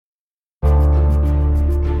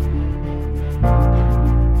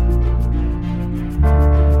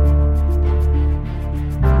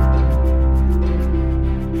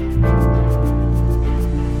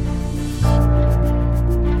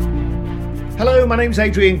Hello, my name's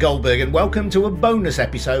Adrian Goldberg and welcome to a bonus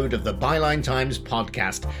episode of the Byline Times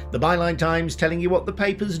podcast. The Byline Times telling you what the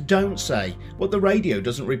papers don't say, what the radio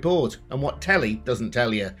doesn't report and what telly doesn't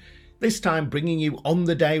tell you. This time bringing you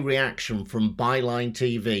on-the-day reaction from Byline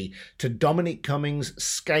TV to Dominic Cummings'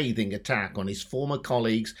 scathing attack on his former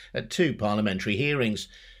colleagues at two parliamentary hearings.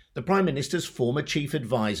 The Prime Minister's former chief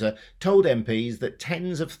advisor told MPs that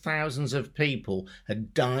tens of thousands of people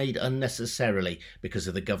had died unnecessarily because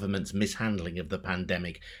of the government's mishandling of the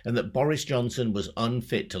pandemic and that Boris Johnson was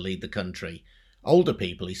unfit to lead the country. Older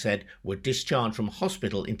people, he said, were discharged from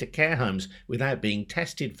hospital into care homes without being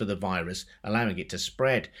tested for the virus, allowing it to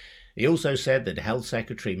spread. He also said that Health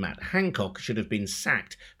Secretary Matt Hancock should have been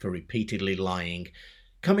sacked for repeatedly lying.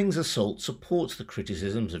 Cummings' assault supports the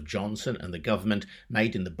criticisms of Johnson and the government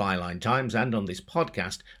made in the Byline Times and on this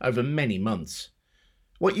podcast over many months.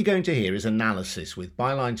 What you're going to hear is analysis with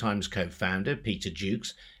Byline Times co-founder Peter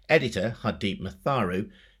Jukes, editor Hardeep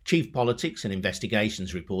Matharu, chief politics and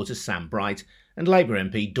investigations reporter Sam Bright, and Labour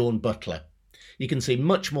MP Dawn Butler. You can see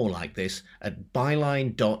much more like this at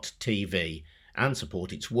byline.tv and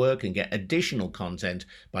support its work and get additional content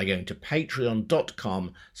by going to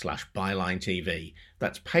patreon.com/bylinetv.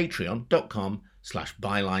 That's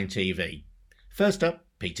patreon.com/bylinetv. First up,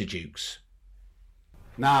 Peter Jukes.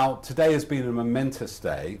 Now, today has been a momentous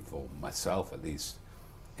day, for myself at least,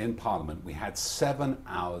 in Parliament. We had 7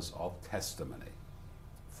 hours of testimony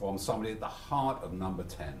from somebody at the heart of Number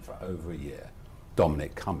 10 for over a year,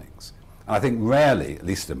 Dominic Cummings. And I think rarely, at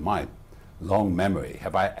least in my long memory,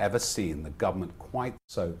 have I ever seen the government quite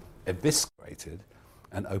so eviscerated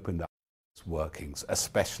and opened up its workings,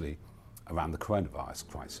 especially around the coronavirus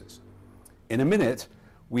crisis. In a minute,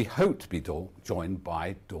 we hope to be joined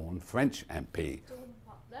by Dawn French MP.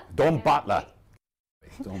 Dawn Butler.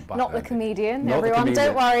 Not the comedian, Not everyone, the comedian.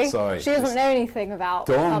 don't worry. Sorry. She doesn't know anything about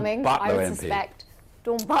Cummings, I would MP. suspect.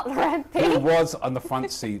 Dawn Butler MP. Who was on the front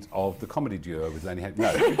seat of the comedy duo with Lenny Henry.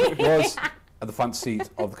 No, was at the front seat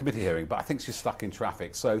of the committee hearing, but I think she's stuck in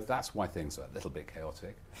traffic, so that's why things are a little bit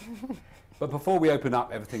chaotic. But before we open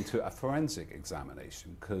up everything to a forensic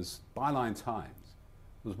examination, because Byline Times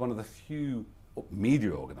was one of the few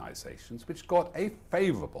media organisations which got a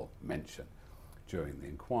favourable mention during the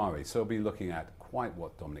inquiry, so we'll be looking at quite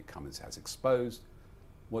what Dominic Cummings has exposed.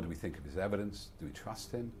 What do we think of his evidence? Do we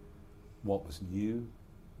trust him? What was new?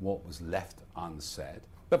 What was left unsaid?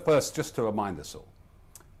 But first, just to remind us all,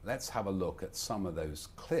 let's have a look at some of those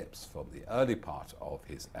clips from the early part of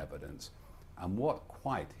his evidence and what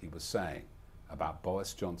quite he was saying about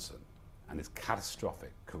Boris Johnson and his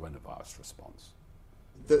catastrophic coronavirus response.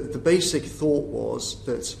 The basic thought was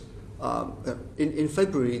that in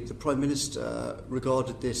February, the Prime Minister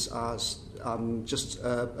regarded this as just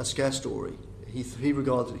a scare story. He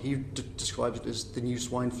described it as the new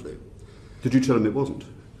swine flu. Did you tell him it wasn't?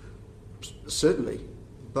 Certainly.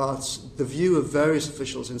 But the view of various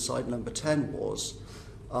officials inside Number 10 was,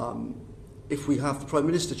 if we have the Prime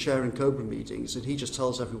Minister chairing COBRA meetings and he just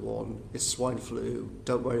tells everyone it's swine flu,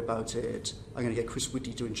 don't worry about it, I'm going to get Chris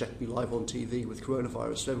Whitty to inject me live on TV with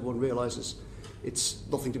coronavirus so everyone realises it's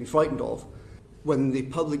nothing to be frightened of. When the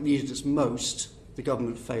public needed us most, the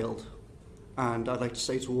government failed. And I'd like to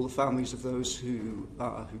say to all the families of those who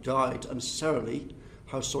died unnecessarily,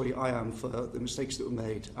 how sorry I am for the mistakes that were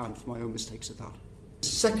made and for my own mistakes at that. The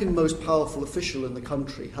second most powerful official in the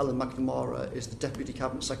country, Helen McNamara, is the Deputy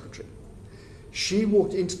Cabinet Secretary. She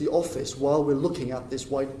walked into the office while we're looking at this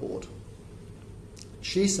whiteboard.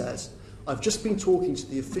 She says, I've just been talking to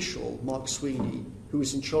the official, Mark Sweeney, who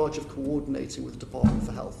is in charge of coordinating with the Department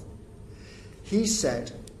for Health. He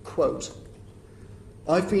said, quote,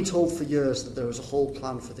 I've been told for years that there is a whole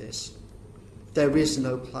plan for this. There is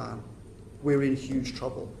no plan. We're in huge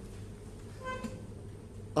trouble.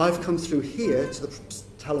 I've come through here to the,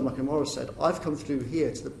 Helen McNamara said, I've come through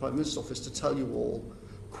here to the Prime Minister's office to tell you all,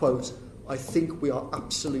 quote, I think we are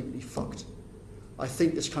absolutely fucked. I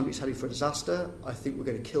think this country's heading for a disaster. I think we're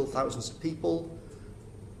going to kill thousands of people.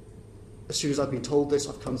 As soon as I've been told this,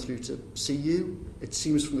 I've come through to see you. It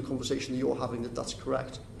seems from the conversation that you're having that that's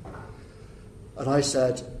correct. And I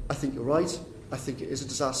said, I think you're right. I think it is a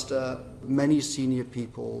disaster. Many senior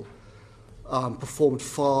people performed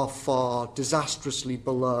far disastrously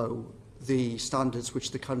below the standards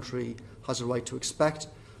which the country has a right to expect.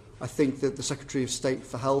 I think that the Secretary of State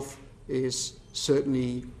for Health is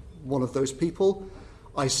certainly one of those people.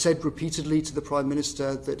 I said repeatedly to the Prime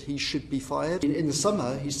Minister that he should be fired. In the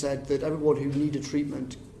summer, he said that everyone who needed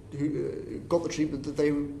treatment who got the treatment that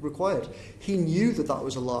they required. He knew that that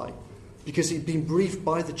was a lie because he'd been briefed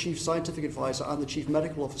by the Chief Scientific Advisor and the Chief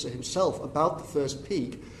Medical Officer himself about the first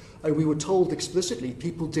peak, And we were told explicitly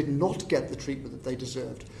people did not get the treatment that they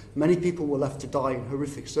deserved. Many people were left to die in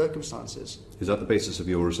horrific circumstances. Is that the basis of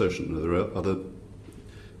your assertion? Are there other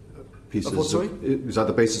pieces? Of what, sorry? Is that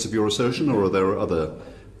the basis of your assertion, or are there other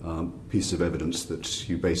pieces of evidence that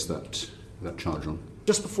you base that charge on?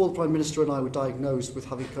 Just before the Prime Minister and I were diagnosed with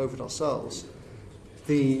having COVID ourselves,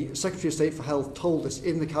 the Secretary of State for Health told us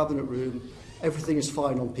in the Cabinet room, everything is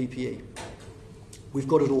fine on PPE. We've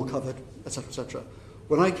got it all covered, etc., etc.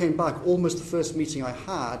 When I came back, almost the first meeting I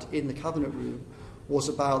had in the Cabinet room was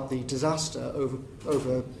about the disaster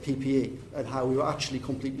over PPE and how we were actually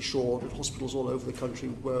completely sure that hospitals all over the country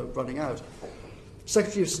were running out.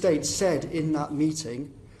 Secretary of State said in that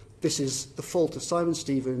meeting, this is the fault of Simon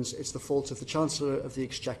Stevens, it's the fault of the Chancellor of the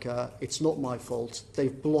Exchequer, it's not my fault,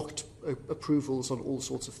 they've blocked approvals on all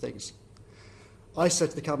sorts of things. I said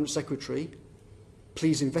to the Cabinet Secretary,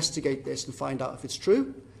 please investigate this and find out if it's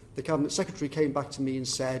true. The Cabinet Secretary came back to me and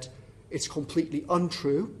said, it's completely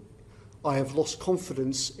untrue. I have lost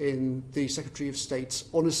confidence in the Secretary of State's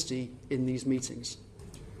honesty in these meetings.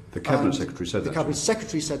 The Cabinet Secretary said that? The Cabinet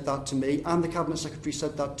Secretary said that to me, and the Cabinet Secretary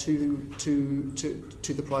said that to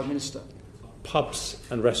the Prime Minister. Pubs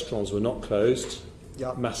and restaurants were not closed.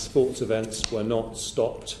 Yeah. Mass sports events were not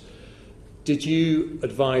stopped. Did you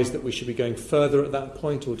advise that we should be going further at that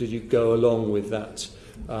point, or did you go along with that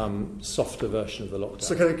softer version of the lockdown?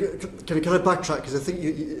 So can I backtrack? Because I think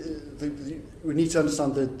we need to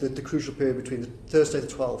understand the crucial period between the Thursday the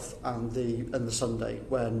 12th and the Sunday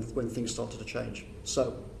when things started to change.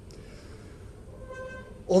 So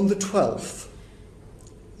on the 12th,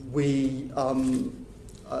 we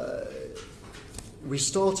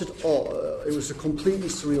started. It was a completely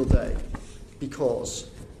surreal day because.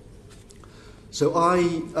 So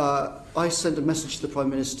I sent a message to the Prime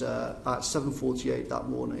Minister at 7:48 that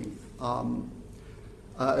morning,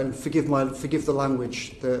 and forgive the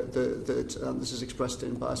language that this is expressed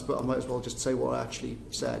in, but I might as well just say what I actually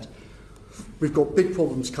said. We've got big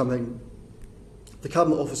problems coming. The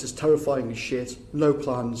Cabinet Office is terrifyingly shit. No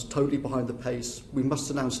plans, totally behind the pace. We must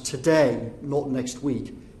announce today, not next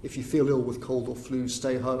week. If you feel ill with cold or flu,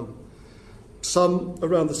 stay home. Some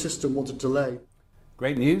around the system want a delay.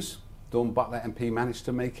 Great news. Dawn Butler MP managed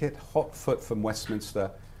to make it. Hot foot from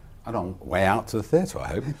Westminster. I don't know, way out to the theatre, I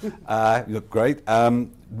hope. You look great.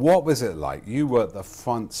 What was it like? You were at the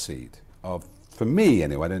front seat of, for me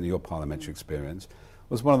anyway, I don't know your parliamentary experience,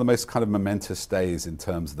 was one of the most kind of momentous days in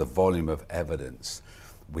terms of the volume of evidence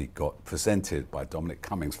we got presented by Dominic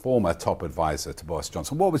Cummings, former top advisor to Boris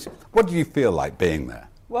Johnson. What did you feel like being there?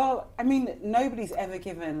 Well, I mean, nobody's ever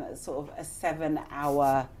given sort of a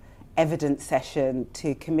 7-hour evidence session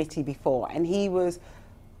to committee before, and he was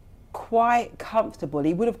quite comfortable.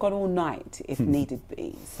 He would have gone all night if needed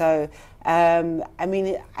be. So, I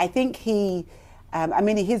mean, I think he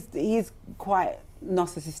is quite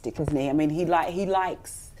narcissistic, isn't he? I mean, he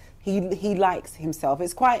likes himself.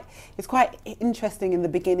 It's quite interesting. In the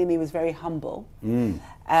beginning, he was very humble, and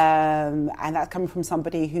that's coming from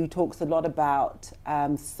somebody who talks a lot about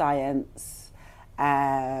science.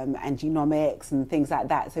 And genomics and things like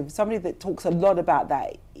that. So for somebody that talks a lot about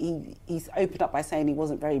that, he's opened up by saying he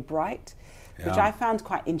wasn't very bright, which I found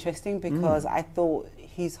quite interesting because I thought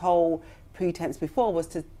his whole pretense before was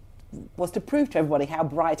to prove to everybody how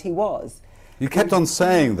bright he was. You kept on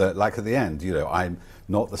saying that, like at the end, you know, I'm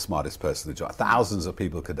not the smartest person in the job. Thousands of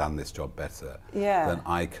people could have done this job better than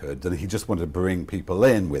I could. And he just wanted to bring people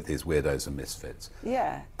in with his weirdos and misfits.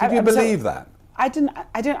 Yeah. Did you believe that? I didn't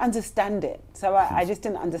understand it. So I just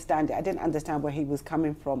didn't understand it. I didn't understand where he was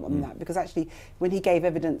coming from on that. Because actually, when he gave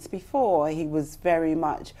evidence before, he was very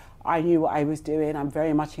much, I knew what I was doing, I'm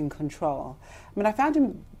very much in control. I mean, I found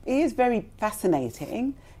him, he is very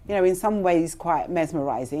fascinating, you know, in some ways quite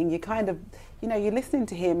mesmerising. You kind of, you know, you're listening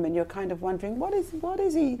to him and you're kind of wondering, what is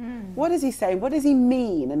he saying? What does he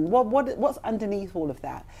mean? And what's underneath all of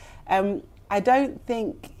that? I don't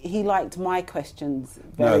think he liked my questions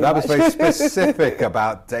very much. No, that was very specific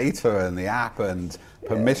about data and the app and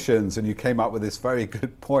permissions, and you came up with this very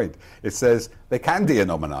good point. It says they can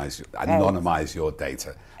anonymize your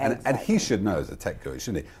data. And he should know as a tech guru,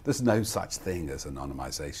 shouldn't he? There's no such thing as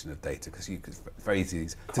anonymization of data because it's very easy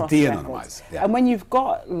to de-anonymize. Yeah. And when you've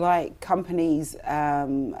got like companies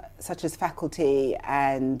such as Faculty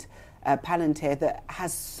and Palantir that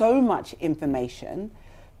has so much information,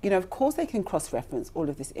 you know, of course they can cross-reference all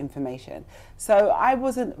of this information. So I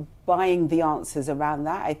wasn't buying the answers around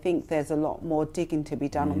that. I think there's a lot more digging to be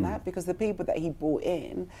done on that because the people that he brought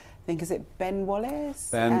in, I think, is it Ben Wallace?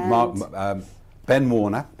 Ben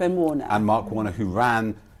Warner. And Mark Warner, who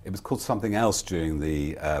ran It was called something else during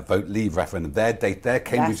the Vote Leave referendum. Their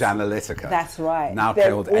Cambridge Analytica. That's right. Now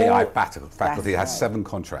called AI Faculty has 7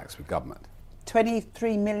 contracts with government.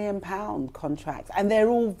 £23 million contracts, and they're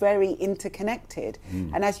all very interconnected.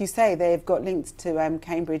 And as you say, they've got links to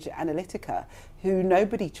Cambridge Analytica, who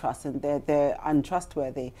nobody trusts, and they're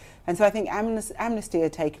untrustworthy. And so I think Amnesty are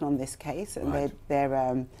taking on this case, and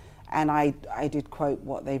they're and I did quote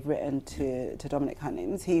what they've written to Dominic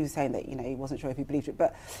Cummings. He was saying that, you know, he wasn't sure if he believed it,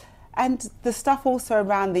 and the stuff also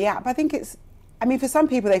around the app, I think for some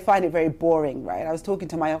people they find it very boring, right? I was talking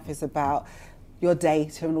to my office about your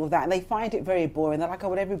data and all that, and they find it very boring. They're like, oh,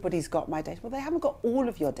 well, everybody's got my data. Well, they haven't got all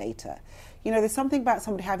of your data. You know, there's something about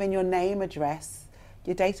somebody having your name, address,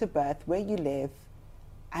 your date of birth, where you live,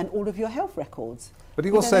 and all of your health records. But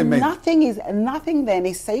he also made nothing then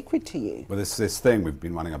is sacred to you. Well, this thing we've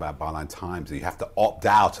been running about Byline Times, you have to opt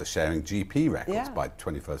out of sharing GP records by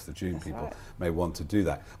 21st of June. People may want to do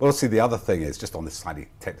that. But also the other thing is, just on this slightly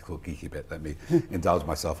technical, geeky bit, let me indulge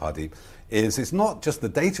myself, Hardeep, is it's not just the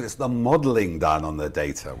data, it's the modelling done on the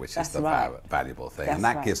data, which is the valuable thing. And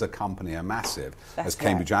that gives a company a massive, as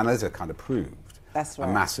Cambridge Analytica kind of proved, a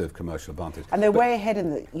massive commercial advantage. And they're way ahead in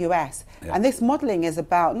the US. Yeah. And this modelling is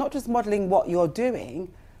about not just modelling what you're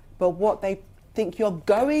doing, but what they think you're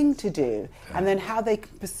going to do, and then how they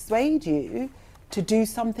can persuade you to do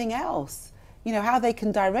something else. You know, how they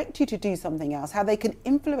can direct you to do something else, how they can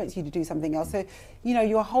influence you to do something else. So, you know,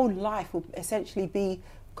 your whole life will essentially be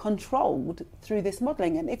controlled through this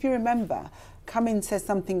modelling. And if you remember, Cummings says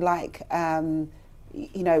something like,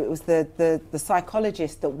 you know, it was the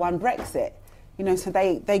psychologist that won Brexit. You know, so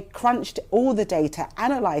they crunched all the data,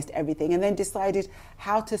 analysed everything, and then decided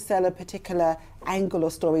how to sell a particular angle or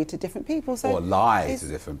story to different people. So or lie to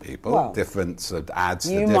different people, well, different sort of ads.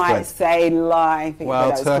 You might say lie.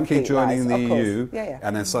 Well, Turkey joining the EU,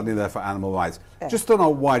 and then suddenly they're for animal rights. Yeah. Just on a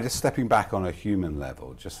wide, just stepping back on a human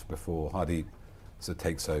level, just before Hardeep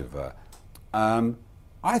takes over,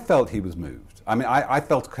 I felt he was moved. I mean, I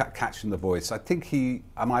felt catching the voice. I think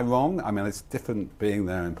am I wrong? I mean, it's different being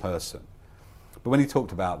there in person. But when he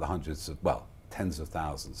talked about the tens of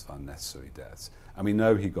thousands of unnecessary deaths, and we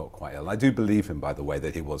know he got quite ill. I do believe him, by the way,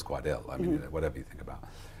 that he was quite ill. I mean, you know, whatever you think about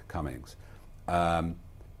Cummings. Do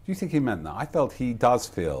you think he meant that? I felt he does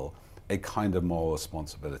feel a kind of moral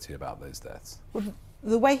responsibility about those deaths. Well,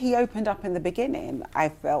 the way he opened up in the beginning, I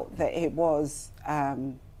felt that it was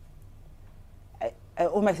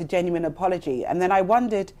almost a genuine apology. And then I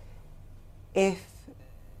wondered if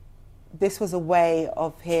this was a way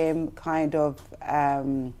of him kind of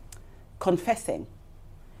confessing.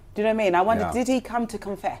 Do you know what I mean? I wondered, did he come to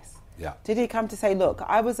confess? Yeah. Did he come to say, look,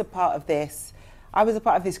 I was a part of this. I was a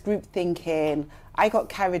part of this group thinking. I got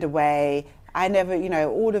carried away. I never, you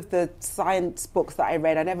know, all of the science books that I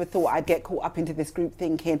read, I never thought I'd get caught up into this group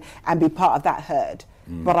thinking and be part of that herd.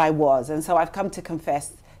 But I was. And so I've come to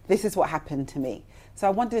confess this is what happened to me. So I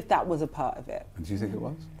wondered if that was a part of it. And do you think it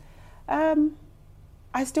was?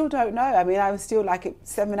 I still don't know. I mean, I was still like at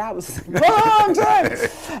 7 hours. Long time.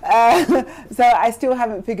 So I still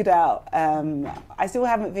haven't figured out.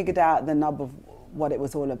 The nub of what it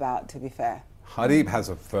was all about. To be fair, Hardeep has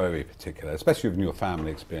a very particular, especially with your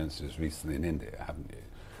family experiences recently in India, haven't you?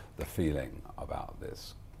 The feeling about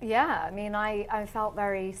this. Yeah, I mean, I felt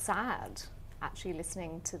very sad actually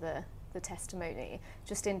listening to the testimony,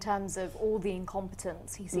 just in terms of all the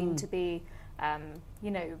incompetence he seemed to be,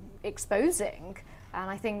 you know, exposing. And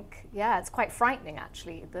I think, it's quite frightening,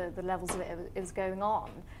 actually, the levels of it is going on.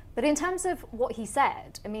 But in terms of what he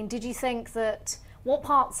said, I mean, did you think what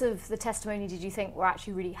parts of the testimony did you think were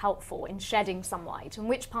actually really helpful in shedding some light? And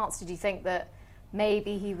which parts did you think that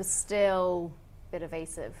maybe he was still a bit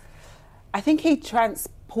evasive? I think he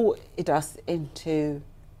transported us into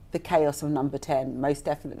the chaos of Number 10, most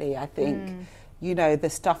definitely. I think, you know, the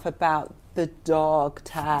stuff about the dog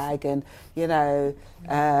tag and, you know,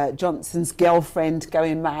 Johnson's girlfriend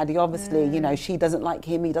going mad. He obviously, you know, she doesn't like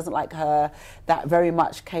him, he doesn't like her. That very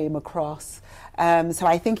much came across. So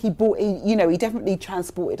I think he definitely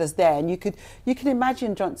transported us there. And you can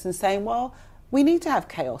imagine Johnson saying, well, we need to have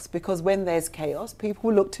chaos, because when there's chaos, people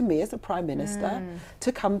will look to me as the Prime Minister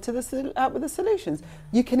to come to with the solutions.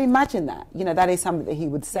 You can imagine that. You know, that is something that he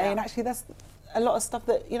would say. And actually that's a lot of stuff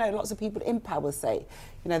that, you know, lots of people in power say.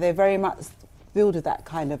 You know, they're very much filled with that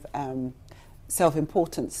kind of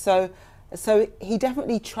self-importance. So he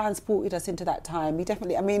definitely transported us into that time. He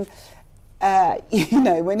definitely, I mean, you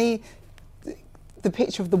know, when the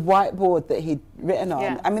picture of the whiteboard that he'd written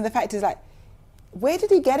on, I mean, the fact is, like, where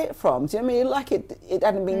did he get it from? Do you know what I mean? Like it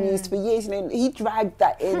hadn't been used for years. You know, he dragged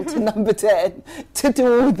that into Number 10 to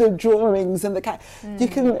do all the drawings and the you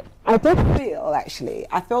can. I did feel actually.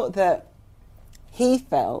 I felt that he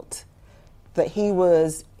felt that he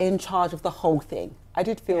was in charge of the whole thing. I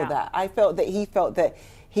did feel that. I felt that he felt that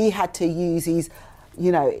he had to use his,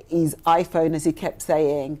 you know, his iPhone, as he kept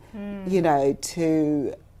saying, you know,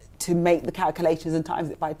 to make the calculations and times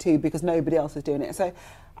it by 2 because nobody else was doing it. So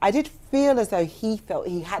I did feel as though he felt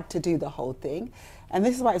he had to do the whole thing. And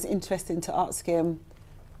this is why it was interesting to ask him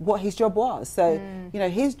what his job was. So, you know,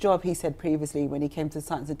 his job, he said previously when he came to the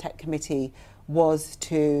Science and Tech Committee, was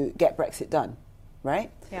to get Brexit done, right?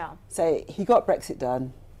 Yeah. So he got Brexit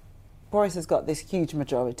done. Boris has got this huge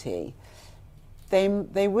majority. He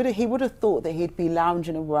would have thought that he'd be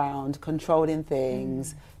lounging around, controlling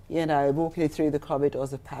things, you know, walking through the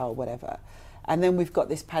corridors of power, whatever. And then we've got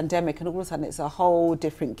this pandemic, and all of a sudden it's a whole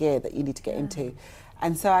different gear that you need to get into.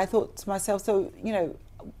 And so I thought to myself, so, you know,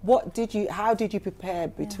 how did you prepare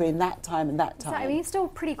between that time and that time? I mean, he's still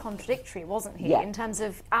pretty contradictory, wasn't he? Yeah. In terms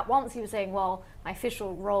of, at once he was saying, well, my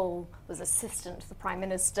official role was assistant to the Prime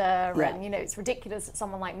Minister, and, you know, it's ridiculous that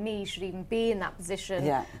someone like me should even be in that position.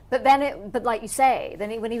 Yeah. But then, but like you say,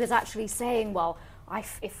 when he was actually saying, well,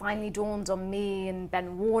 it finally dawned on me and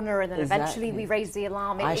Ben Warner, and then eventually we raised the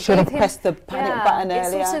alarm. I should have pressed the panic button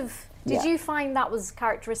earlier. Sort of, did you find that was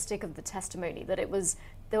characteristic of the testimony, that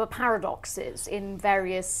there were paradoxes in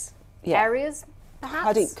various areas,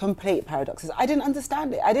 perhaps? Complete paradoxes. I didn't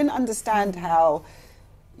understand it. I didn't understand how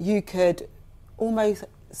you could almost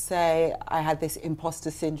say I had this imposter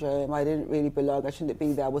syndrome, I didn't really belong, I shouldn't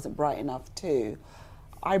be there, I wasn't bright enough too.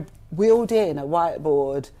 I wheeled in a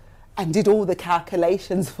whiteboard and did all the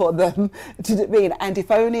calculations for them. Do you know what I mean? And if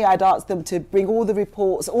only I'd asked them to bring all the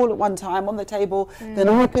reports all at one time on the table, then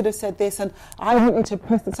I could have said this, and I wanted to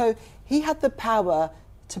press it. So he had the power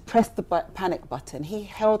to press the panic button. He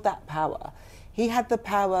held that power. He had the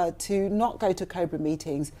power to not go to Cobra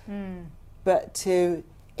meetings, but to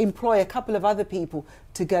employ a couple of other people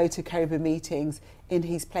to go to Cobra meetings in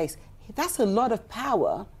his place. That's a lot of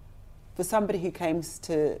power for somebody who claims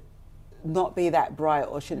to not be that bright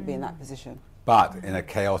or shouldn't be in that position. But in a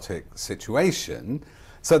chaotic situation,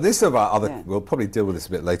 so this is about other, we'll probably deal with this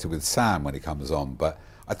a bit later with Sam when he comes on, but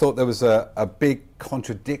I thought there was a big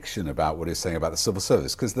contradiction about what he was saying about the civil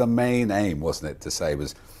service, because the main aim, wasn't it, to say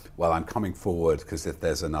was, well, I'm coming forward because if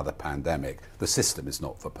there's another pandemic, the system is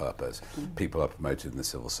not for purpose. People are promoted in the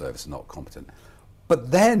civil service, not competent.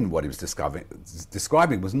 But then what he was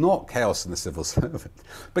describing was not chaos in the civil service,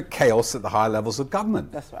 but chaos at the higher levels of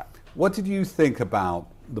government. That's right. What did you think about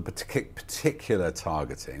the particular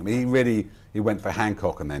targeting? I mean, he went for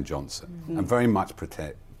Hancock and then Johnson, and very much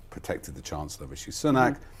protected the Chancellor, Rishi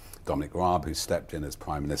Sunak, Dominic Raab, who stepped in as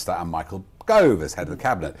Prime Minister, and Michael Gove as head of the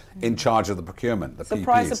cabinet, in charge of the procurement, the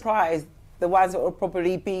surprise, PPs. Surprise, the ones that will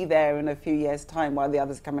probably be there in a few years' time while the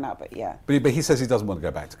others are coming out, but yeah. But he says he doesn't want to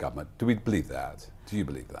go back to government. Do we believe that? Do you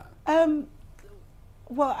believe that?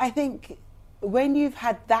 Well, I think when you've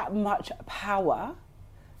had that much power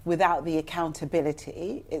without the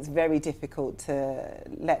accountability, it's very difficult to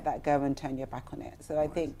let that go and turn your back on it. So I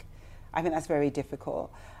think that's very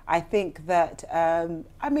difficult. I think that,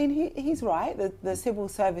 I mean, he's right. The civil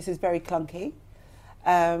service is very clunky,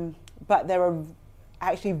 but there are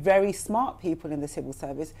actually very smart people in the civil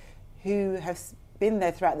service who have been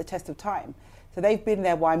there throughout the test of time. So they've been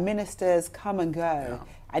there while ministers come and go,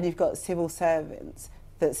 and you've got civil servants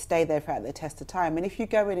that stay there throughout the test of time. And if you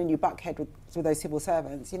go in and you buck head with those civil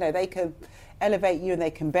servants, you know, they can elevate you and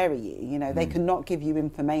they can bury you. You know, they can not give you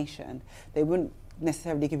information. They wouldn't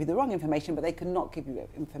necessarily give you the wrong information, but they can not give you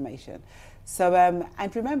information. So,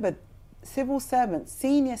 and remember, civil servants,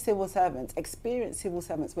 senior civil servants, experienced civil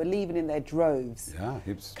servants were leaving in their droves. Yeah,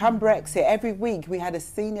 come Brexit, every week we had a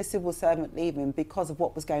senior civil servant leaving because of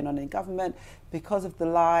what was going on in government, because of the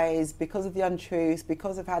lies, because of the untruths,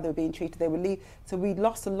 because of how they were being treated. They would leave. So we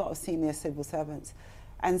lost a lot of senior civil servants.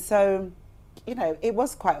 And so, you know, it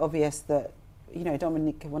was quite obvious that, you know,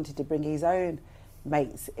 Dominic wanted to bring his own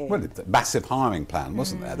mates in. Well, it's a massive hiring plan,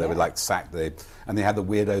 wasn't there? They would like sack and they had the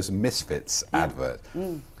Weirdos and Misfits advert.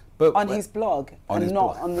 But on his blog, and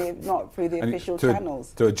not through the official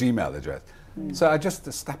channels. To a Gmail address. So I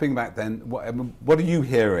just stepping back then, what are you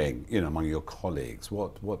hearing, you know, among your colleagues?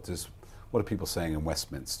 What are people saying in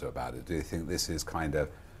Westminster about it? Do you think this is kind of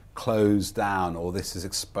closed down, or this has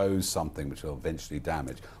exposed something which will eventually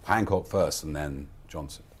damage Hancock first and then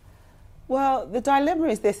Johnson? Well, the dilemma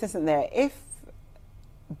is this, isn't there? If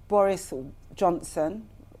Boris Johnson,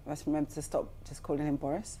 let's remember to stop just calling him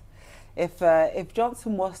Boris. If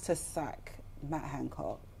Johnson was to sack Matt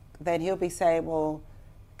Hancock, then he'll be saying, well,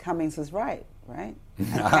 Cummings was right? And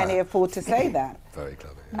can he afford to say that? Very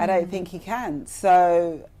clever. I don't think he can.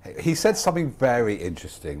 So He said something very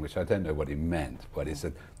interesting, which I don't know what he meant, but he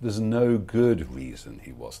said there's no good reason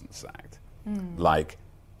he wasn't sacked. Like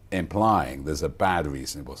implying there's a bad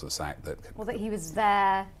reason he wasn't sacked. That he was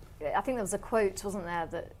there. I think there was a quote, wasn't there,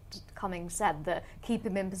 that Cummings said that keep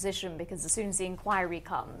him in position because as soon as the inquiry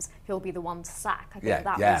comes, he'll be the one to sack. I think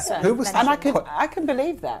that was Who was and mentioned. I can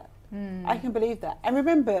believe that. I can believe that. And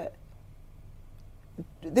remember,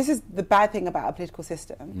 this is the bad thing about our political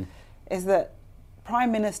system, is that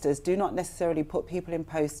prime ministers do not necessarily put people in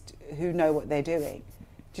post who know what they're doing.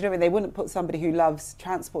 Do you know what I mean? They wouldn't put somebody who loves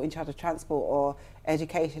transport in charge of transport or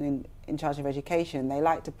education in charge of education. They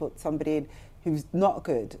like to put somebody in who's not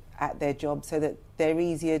good at their job so that they're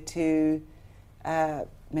easier to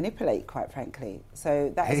manipulate, quite frankly.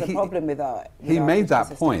 So that is a problem with our He made that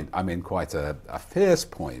system. point, I mean, quite a fierce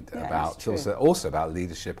point Yeah, about it's true. also about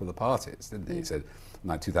leadership of the parties, didn't he? He said,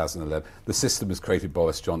 in 2011, the system has created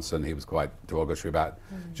Boris Johnson. He was quite derogatory about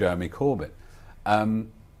Jeremy Corbyn.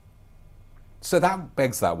 So that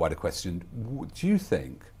begs that wider question. Do you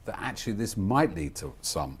think that actually this might lead to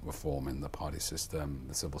some reform in the party system,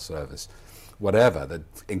 the civil service, whatever, that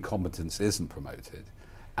incompetence isn't promoted?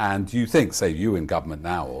 And do you think, say you in government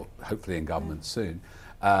now, or hopefully in government soon,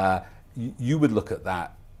 you would look at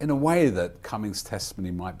that in a way that Cummings'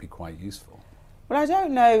 testimony might be quite useful? Well, I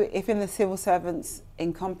don't know if in the civil servants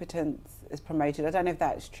incompetence is promoted. I don't know if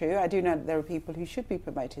that's true. I do know that there are people who should be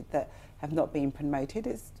promoted that have not been promoted.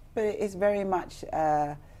 But it's very much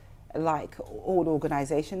like all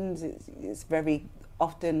organisations. It's very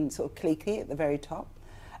often sort of cliquey at the very top.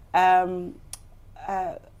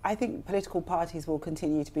 I think political parties will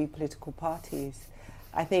continue to be political parties.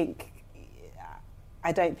 I don't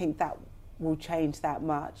think that will change that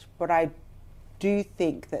much, but I do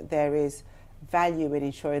think that there is value in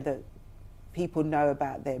ensuring that people know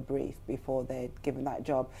about their brief before they're given that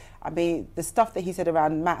job. I mean, the stuff that he said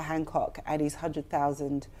around Matt Hancock and his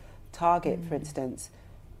 100,000 target, for instance,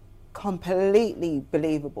 completely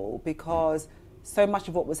believable, because so much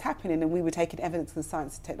of what was happening, and we were taking evidence in the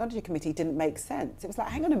Science and Technology Committee, didn't make sense. It was like,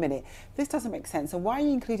 hang on a minute, this doesn't make sense. And why are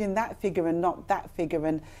you including that figure and not that figure?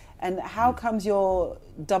 And how comes you're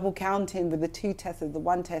double counting with the two tests of the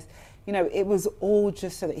one test? You know, it was all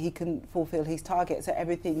just so that he can fulfill his target. So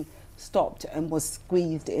everything stopped and was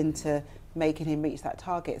squeezed into making him reach that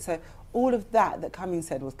target. So all of that Cummings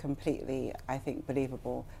said was completely, I think,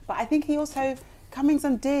 believable. But I think he also, Cummings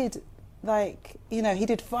undid, like, you know, he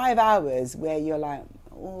did 5 hours where you're like,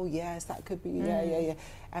 oh yes, that could be, yeah.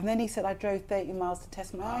 And then he said, I drove 30 miles to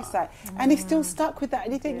test my eyesight. And he's still stuck with that.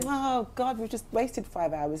 And you think, oh God, we've just wasted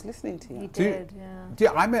 5 hours listening to you. He did,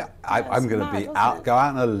 yeah. I'm going to go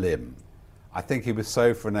out on a limb. I think he was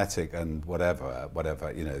so frenetic and whatever,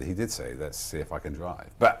 you know, he did say, let's see if I can drive.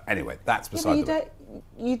 But anyway, that's beside the point.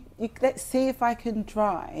 Let's see if I can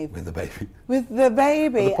drive. With the baby. With the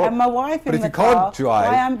baby and my wife in the car. But if you can't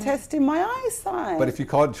drive, I am testing my eyesight. But if you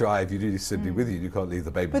can't drive, you do simply with you. You can't leave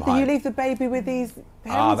the baby But behind. then you leave the baby with these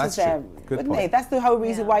parents that's there, true. Good wouldn't point. they? That's the whole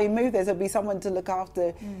reason why you move there. There'll be someone to look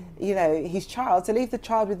after, you know, his child. So leave the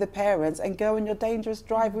child with the parents and go on your dangerous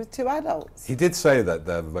drive with 2 adults. He did say that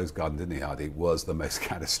the Rose Garden, didn't he, Hardy, was the most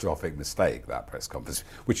catastrophic mistake, that press conference,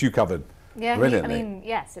 which you covered brilliantly.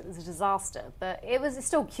 Yes, it was a disaster, but it's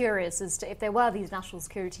still curious as to if there were these national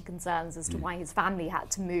security concerns as to why his family had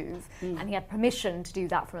to move, and he had permission to do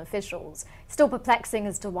that from officials. Still perplexing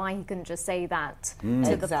as to why he couldn't just say that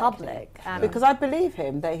to the public. Because I believe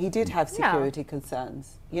him that he did have security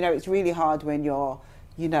concerns. You know, it's really hard when you're,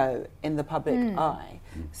 you know, in the public eye.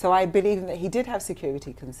 So I believe him that he did have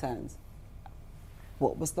security concerns.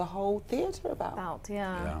 What was the whole theatre about?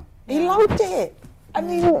 He loved it. I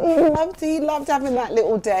mean, he loved having that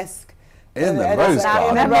little desk in the Rose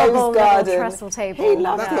Garden. In the Rose Garden. Trestle table. He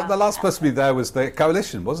loved it. The last person to be there was the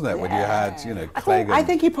coalition, wasn't it? When you had, you know, Clegg. I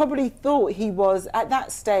think he probably thought he was, at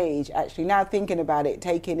that stage, actually, now thinking about it,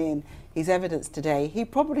 taking in his evidence today, he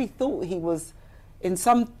probably thought he was, in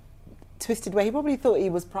some twisted way, he probably thought he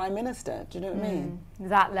was Prime Minister. Do you know what I mean?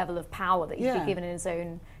 That level of power that he'd be given in his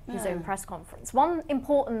own press conference. One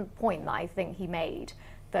important point that I think he made,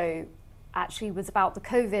 though, actually was about the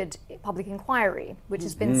COVID public inquiry, which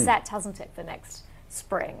has been set, hasn't it, for next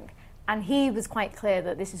spring. And he was quite clear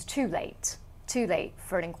that this is too late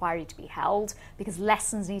for an inquiry to be held because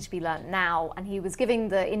lessons need to be learnt now. And he was giving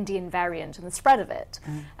the Indian variant and the spread of it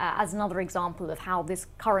as another example of how this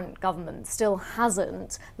current government still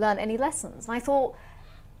hasn't learned any lessons. And I thought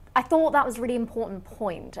that was a really important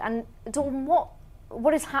point. And Dawn,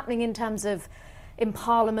 what is happening in terms of in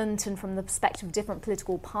Parliament and from the perspective of different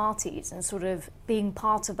political parties, and sort of being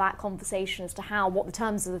part of that conversation as to what the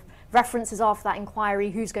terms of references are for that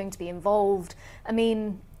inquiry, who's going to be involved. I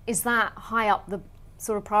mean, is that high up the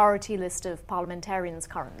sort of priority list of parliamentarians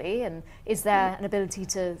currently? And is there an ability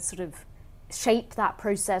to sort of shape that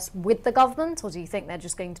process with the government, or do you think they're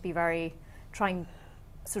just going to be trying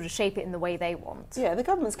sort of shape it in the way they want? Yeah, the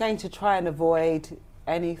government's going to try and avoid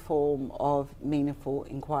any form of meaningful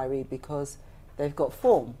inquiry because they've got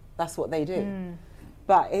form. That's what they do.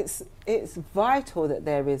 But it's vital that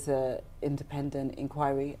there is a independent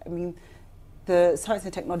inquiry. I mean, the Science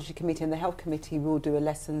and Technology Committee and the Health Committee will do a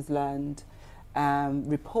lessons learned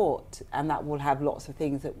report, and that will have lots of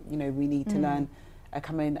things that we need to learn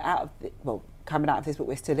coming out of this, but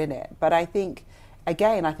we're still in it. But I think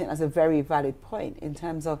that's a very valid point in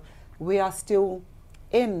terms of we are still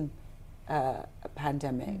in a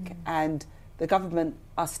pandemic, and the government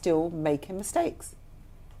are still making mistakes.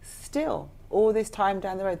 Still, all this time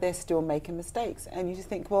down the road, they're still making mistakes. And you just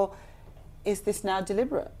think, well, is this now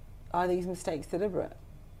deliberate? Are these mistakes deliberate?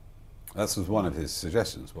 That was one of his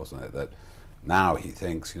suggestions, wasn't it? That now he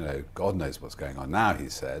thinks, God knows what's going on now, he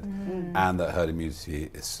said, and that herd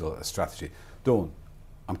immunity is still a strategy. Dawn,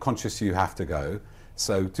 I'm conscious you have to go.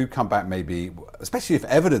 So do come back maybe, especially if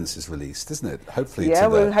evidence is released, isn't it? Hopefully. Yeah,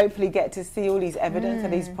 we'll hopefully get to see all these evidence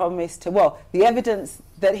that he's promised to, the evidence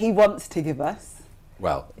that he wants to give us.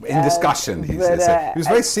 Well, in discussion, he said. He was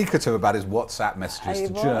very secretive about his WhatsApp messages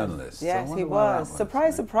to journalists. Yes, he was.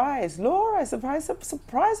 Surprise, surprise. Laura, surprise,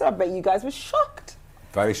 surprise. I bet you guys were shocked.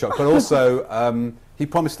 Very shocked. But also, he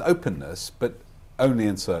promised openness, but only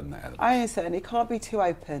in certain elements. Only in certain. It can't be too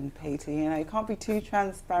open, Peter. It can't be too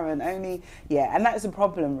transparent. And that's a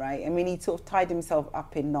problem, right? I mean, he sort of tied himself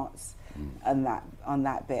up in knots on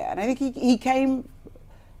that bit. And I think he came,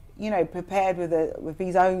 prepared with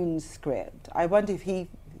his own script. I wonder if he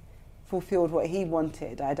fulfilled what he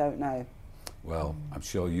wanted. I don't know. Well, I'm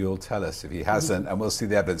sure you'll tell us if he hasn't, and we'll see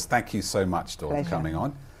the evidence. Thank you so much, Dawn, for coming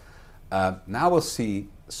on. Now we'll see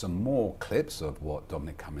some more clips of what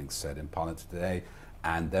Dominic Cummings said in Parliament today,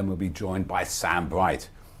 and then we'll be joined by Sam Bright,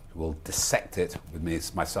 who will dissect it with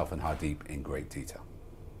myself and Hardeep in great detail.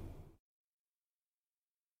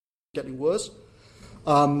 Getting worse,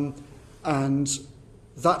 and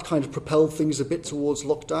that kind of propelled things a bit towards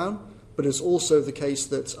lockdown. But it's also the case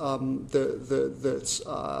that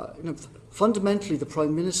fundamentally the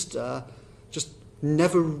Prime Minister just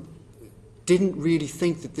never didn't really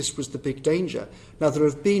think that this was the big danger. Now, there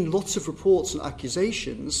have been lots of reports and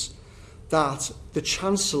accusations that the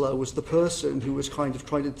Chancellor was the person who was kind of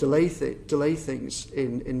trying to delay things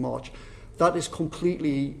in March. That is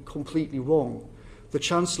completely wrong. The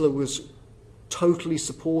Chancellor was totally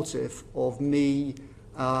supportive of me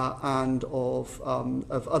and of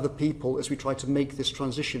other people as we tried to make this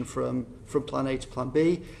transition from Plan A to Plan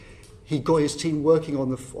B. He got his team working on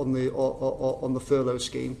the furlough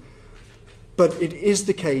scheme. But it is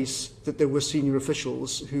the case that there were senior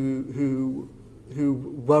officials who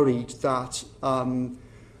worried that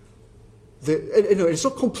it's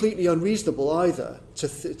not completely unreasonable either to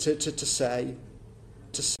say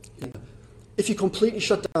if you completely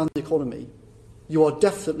shut down the economy, you are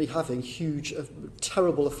definitely having huge,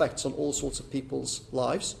 terrible effects on all sorts of people's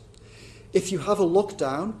lives. If you have a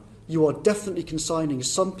lockdown, you are definitely consigning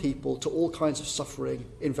some people to all kinds of suffering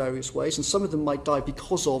in various ways, and some of them might die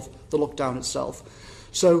because of the lockdown itself.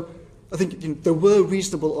 So I think there were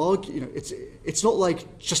reasonable arguments. It's not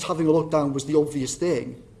like just having a lockdown was the obvious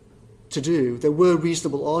thing to do. There were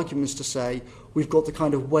reasonable arguments to say we've got to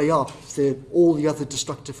kind of weigh up all the other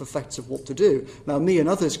destructive effects of what to do. Now, me and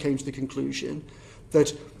others came to the conclusion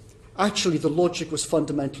that actually the logic was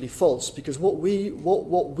fundamentally false, because what we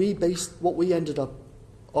ended up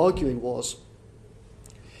arguing was,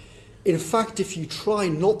 in fact, if you try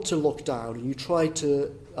not to lock down and you try and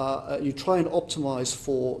optimise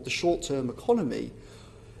for the short-term economy,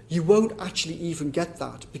 you won't actually even get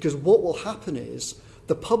that, because what will happen is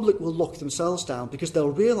the public will lock themselves down because they'll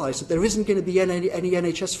realise that there isn't going to be any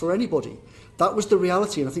NHS for anybody. That was the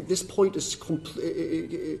reality, and I think this point is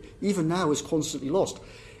even now is constantly lost.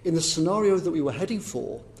 In the scenario that we were heading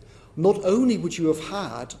for, not only would you have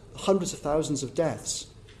had hundreds of thousands of deaths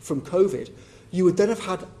from COVID, you would then have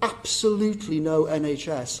had absolutely no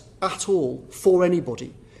NHS at all for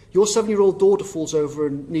anybody. Your 7-year-old daughter falls over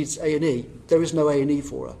and needs A&E, there is no A&E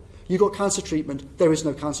for her. You got cancer treatment, there is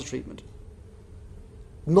no cancer treatment.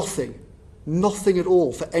 Nothing at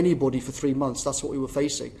all for anybody for 3 months. That's what we were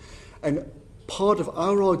facing. And part of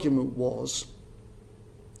our argument was,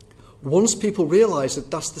 once people realise that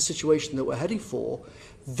that's the situation that we're heading for,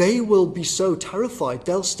 they will be so terrified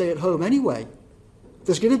they'll stay at home anyway.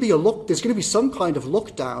 there's going to be some kind of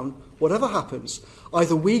lockdown, whatever happens.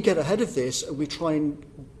 Either we get ahead of this and we try and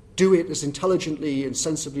do it as intelligently and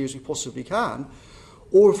sensibly as we possibly can,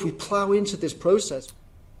 or if we plough into this process.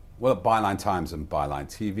 Well, at Byline Times and Byline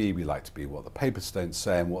TV, we like to be what the papers don't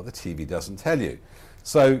say and what the TV doesn't tell you.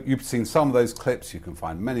 So you've seen some of those clips. You can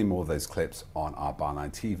find many more of those clips on our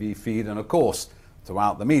Byline TV feed and, of course,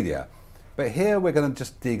 throughout the media. But here we're going to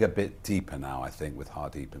just dig a bit deeper now, I think, with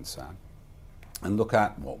Hardeep and Sam, and look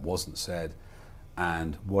at what wasn't said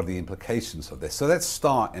and what are the implications of this. So let's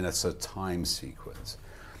start in a sort of time sequence.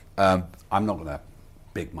 I'm not going to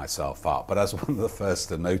big myself up, but as one of the first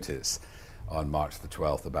to notice on March the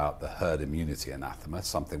 12th about the herd immunity anathema,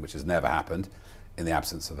 something which has never happened in the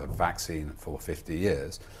absence of a vaccine for 50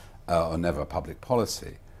 years, or never a public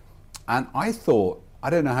policy. And I thought, I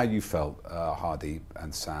don't know how you felt, Hardeep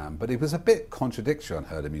and Sam, but it was a bit contradictory on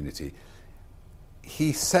herd immunity.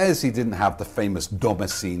 He says he didn't have the famous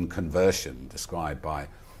Damascene conversion described by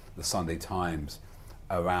the Sunday Times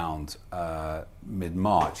around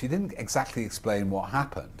mid-March. He didn't exactly explain what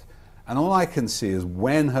happened. And all I can see is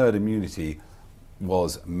when herd immunity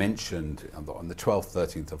was mentioned on the 12th,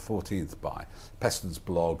 13th, or 14th by Peston's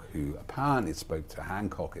blog, who apparently spoke to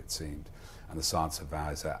Hancock, it seemed, and the science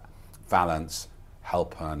advisor, Valance,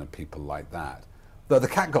 Halpern, and people like that. Though the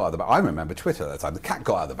cat got out of the bag. I remember Twitter at the time. The cat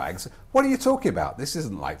got out of the bag and said, "What are you talking about? This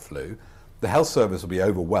isn't like flu. The health service will be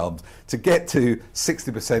overwhelmed. To get to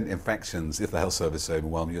 60% infections, if the health service is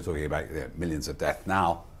overwhelmed, you're talking about millions of deaths."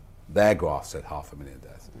 Now, their graph said 500,000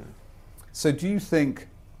 deaths. Yeah. So do you think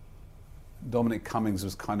Dominic Cummings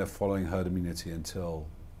was kind of following herd immunity until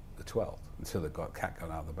the 12th, until the cat got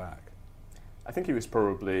out of the bag? I think he was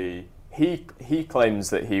probably... He claims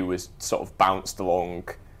that he was sort of bounced along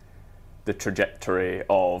the trajectory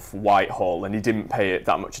of Whitehall and he didn't pay it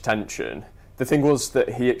that much attention. The thing was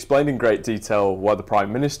that he explained in great detail why the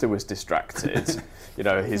Prime Minister was distracted. You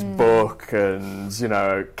know, his book and, you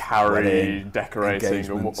know, Carrie decorating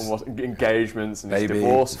and engagements and his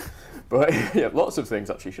divorce. But yeah, lots of things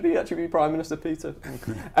actually. Should he actually be Prime Minister, Peter?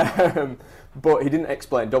 But he didn't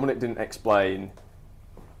explain, Dominic didn't explain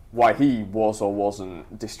why he was or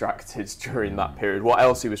wasn't distracted during that period, what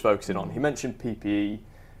else he was focusing on. He mentioned PPE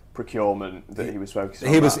procurement that he was focusing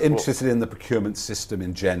on. He was interested in the procurement system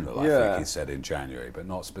in general, I think he said in January, but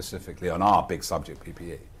not specifically on our big subject,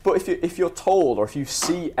 PPE. But if you're told, or if you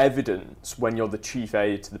see evidence when you're the chief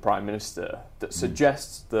aide to the Prime Minister that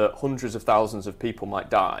suggests that hundreds of thousands of people might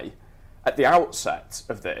die at the outset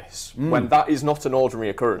of this, when that is not an ordinary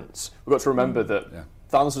occurrence, we've got to remember that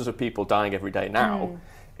thousands of people dying every day now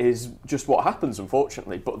is just what happens,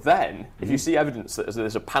 unfortunately. But then, if you see evidence that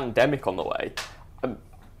there's a pandemic on the way,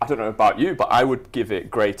 I don't know about you, but I would give it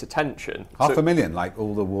great attention. 500,000, like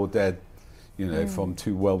all the war dead, you know, from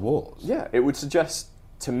 2 world wars. Yeah, it would suggest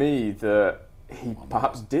to me that he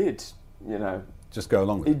perhaps did, you know... Just go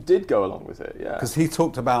along with it. He did go along with it, yeah. Because he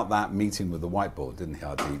talked about that meeting with the whiteboard, didn't he,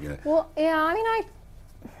 Hardeep? You know? Well, yeah, I mean, I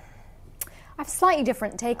have a slightly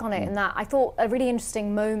different take on it in that I thought a really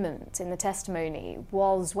interesting moment in the testimony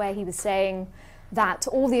was where he was saying that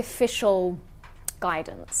all the official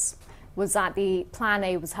guidance was that the plan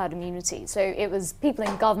A was herd immunity. So it was people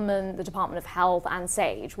in government, the Department of Health and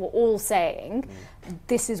SAGE were all saying,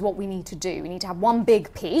 this is what we need to do. We need to have one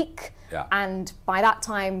big peak and by that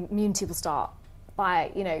time immunity will start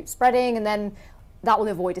by, you know, spreading, and then that will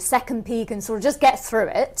avoid a second peak and sort of just get through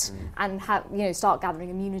it and have, you know, start gathering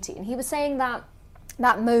immunity. And he was saying that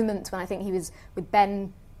that moment when I think he was with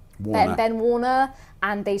Ben Warner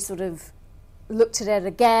and they sort of looked at it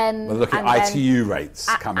again. Well, look at ITU rates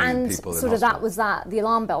coming in people in sort of hospital. that was that the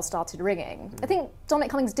alarm bell started ringing. I think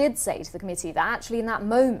Dominic Cummings did say to the committee that actually in that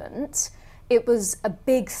moment it was a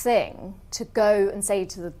big thing to go and say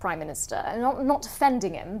to the Prime Minister, and not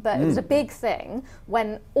defending him, but it was a big thing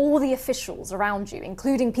when all the officials around you,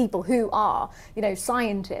 including people who are, you know,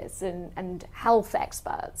 scientists and health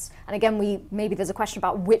experts, and again, maybe there's a question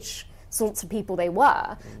about which sorts of people they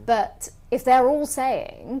were, but if they're all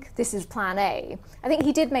saying this is plan A, I think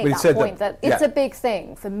he did make that point that it's a big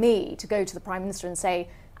thing for me to go to the Prime Minister and say,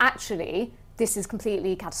 actually, this is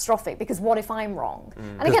completely catastrophic, because what if I'm wrong?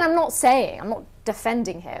 And again, I'm not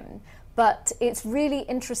defending him, but it's really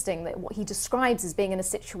interesting that what he describes as being in a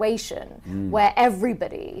situation where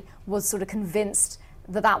everybody was sort of convinced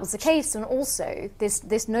that that was the case, and also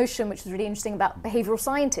this notion, which was really interesting, about behavioural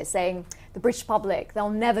scientists saying the British public,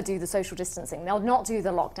 they'll never do the social distancing, they'll not do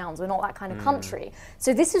the lockdowns, we're not that kind of country.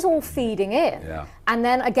 So this is all feeding in. And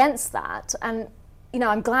then against that, and you know,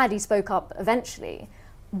 I'm glad he spoke up eventually,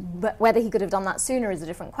 but whether he could have done that sooner is a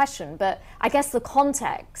different question. But I guess the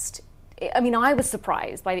context I mean, I was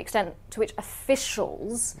surprised by the extent to which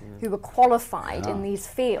officials who were qualified in these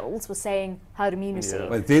fields were saying herd immunity.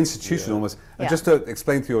 Well, the institution almost, and just to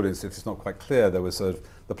explain to the audience if it's not quite clear, there was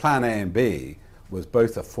the plan A and B was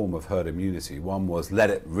both a form of herd immunity. One was let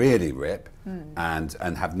it really rip and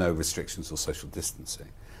have no restrictions or social distancing.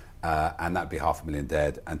 And that'd be 500,000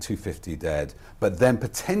 dead and 250 dead, but then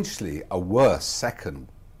potentially a worse second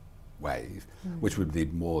wave, which would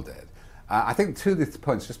leave more dead. I think two of these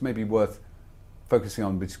points just maybe worth focusing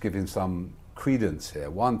on, which giving some credence here.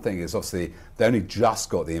 One thing is obviously they only just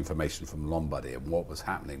got the information from Lombardy and what was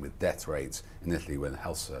happening with death rates in Italy when the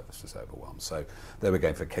health service was overwhelmed. So they were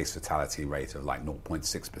going for a case fatality rate of like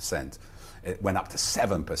 0.6%. It went up to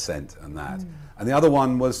 7% and that. And the other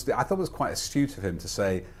one was, I thought it was quite astute of him to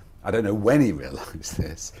say, I don't know when he realised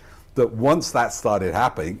this, that once that started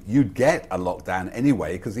happening, you'd get a lockdown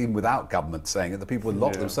anyway, because even without government saying it, the people would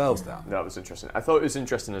lock themselves down. That was interesting. I thought it was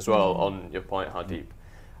interesting as well, on your point, Hardeep,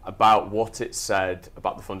 about what it said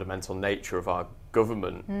about the fundamental nature of our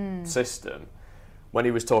government system. When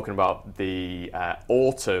he was talking about the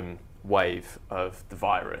autumn wave of the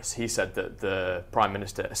virus, he said that the Prime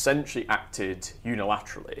Minister essentially acted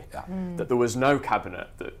unilaterally, that there was no cabinet,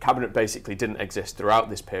 that cabinet basically didn't exist throughout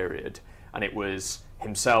this period, and it was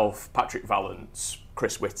himself, Patrick Vallance,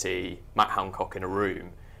 Chris Whitty, Matt Hancock in a room,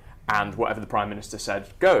 and whatever the Prime Minister said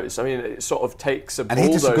goes. I mean, it sort of takes a bulldozer. And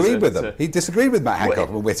he disagreed with them. He disagreed with Matt Hancock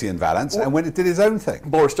and Whitty and Vallance and went and did his own thing.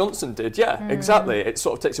 Boris Johnson did, exactly. It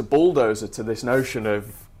sort of takes a bulldozer to this notion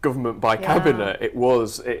of government by cabinet.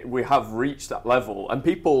 We have reached that level, and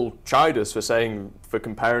people chide us for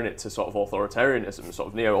comparing it to sort of authoritarianism, sort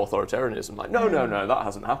of neo-authoritarianism. Like, no, that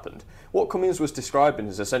hasn't happened. What Cummings was describing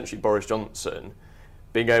is essentially Boris Johnson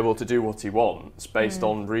being able to do what he wants based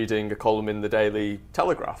on reading a column in the Daily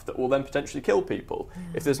Telegraph that will then potentially kill people.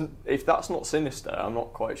 If that's not sinister, I'm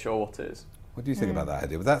not quite sure what is. What do you think about that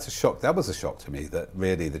idea? Well, that's a shock. That was a shock to me, that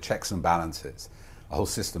really the checks and balances, the whole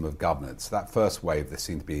system of governance, that first wave, there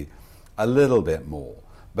seemed to be a little bit more.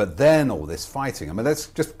 But then all this fighting. I mean,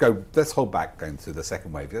 let's hold back going to the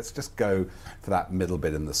second wave. Let's just go for that middle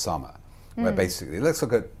bit in the summer, where basically, let's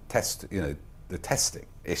look at the testing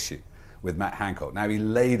issue with Matt Hancock. Now, he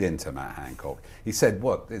laid into Matt Hancock. He said,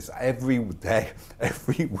 it's every day,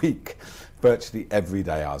 every week, virtually every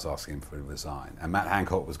day I was asking him to resign. And Matt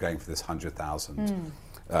Hancock was going for this 100,000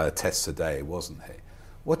 tests a day, wasn't he?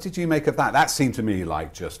 What did you make of that? That seemed to me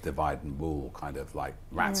like just divide and rule, kind of like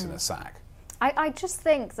rats in a sack. I just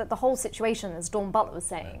think that the whole situation, as Dawn Butler was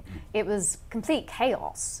saying, it was complete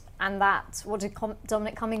chaos. And that, what did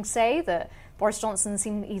Dominic Cummings say? That Boris Johnson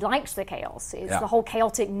he liked the chaos. It's the whole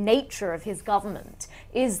chaotic nature of his government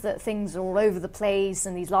is that things are all over the place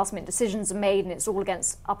and these last minute decisions are made and it's all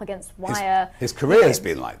up against wire. His career has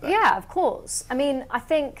been like that. Yeah, of course. I mean, I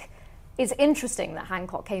think it's interesting that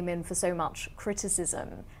Hancock came in for so much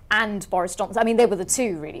criticism and Boris Johnson. I mean, they were the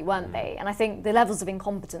two, really, weren't they? And I think the levels of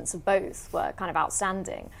incompetence of both were kind of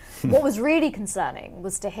outstanding. What was really concerning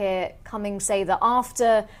was to hear Cummings say that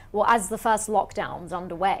as the first lockdown was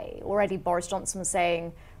underway, already Boris Johnson was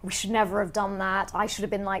saying, we should never have done that. I should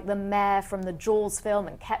have been like the mayor from the Jaws film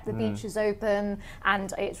and kept the beaches open,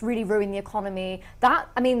 and it's really ruined the economy.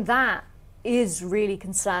 That is really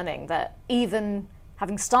concerning, that even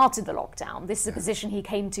having started the lockdown, this is a position he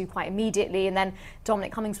came to quite immediately. And then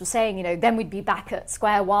Dominic Cummings was saying, then we'd be back at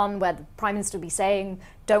square one where the Prime Minister would be saying,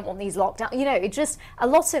 don't want these lockdowns. It just, a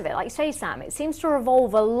lot of it, like you say, Sam, it seems to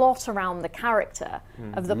revolve a lot around the character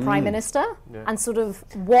of the Prime Minister and sort of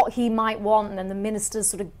what he might want, and then the ministers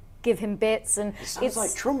sort of give him bits. And it's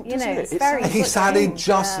like Trump, doesn't it? It's very he sounded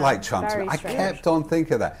just like Trump. Very I strange. kept on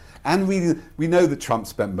thinking that. And we know that Trump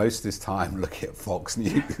spent most of his time looking at Fox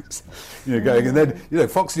News, going, and then,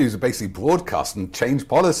 Fox News are basically broadcast and change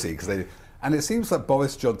policy and it seems like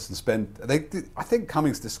Boris Johnson I think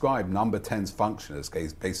Cummings described Number 10's function as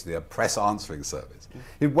basically a press answering service.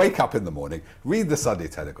 He'd wake up in the morning, read the Sunday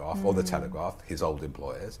Telegraph or the Telegraph, his old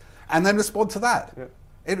employers, and then respond to that. Yeah.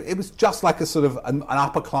 It was just like a sort of an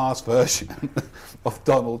upper class version of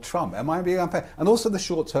Donald Trump. Am I being unfair? And also the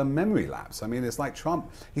short-term memory lapse. I mean, it's like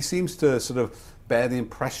Trump, he seems to sort of bear the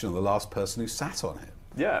impression of the last person who sat on him.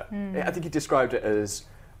 Yeah, I think he described it as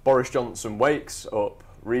Boris Johnson wakes up,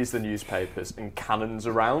 reads the newspapers and cannons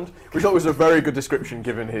around, which I thought was a very good description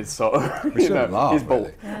given his sort of, his bulk.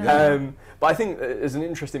 Really. Yeah. But I think there's an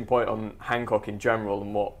interesting point on Hancock in general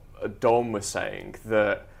and what Dawn was saying,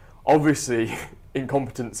 that obviously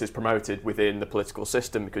incompetence is promoted within the political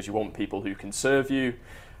system because you want people who can serve you,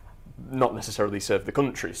 not necessarily serve the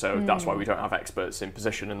country. So that's why we don't have experts in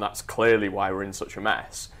position, and that's clearly why we're in such a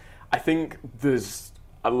mess. I think there's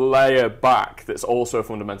a layer back that's also a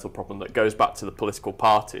fundamental problem that goes back to the political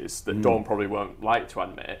parties that Dawn probably won't like to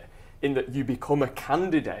admit, in that you become a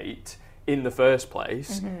candidate in the first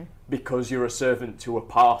place because you're a servant to a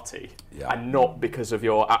party and not because of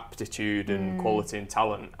your aptitude and quality and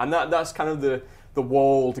talent. And that's kind of the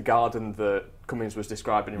walled garden that Cummings was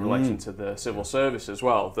describing in relation to the civil service as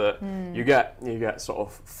well, that you get sort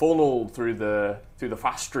of funneled through the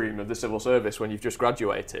fast stream of the civil service when you've just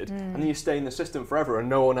graduated, and then you stay in the system forever and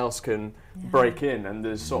no one else can break in, and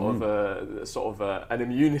there's sort of an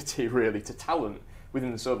immunity really to talent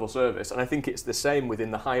within the civil service. And I think it's the same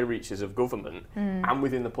within the higher reaches of government and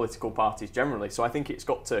within the political parties generally. So I think it's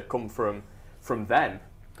got to come from them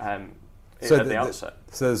at the outset.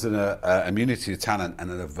 So there's an immunity to talent and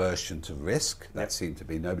an aversion to risk. That seemed to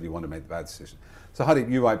be, nobody wanted to make the bad decision. So Hardeep,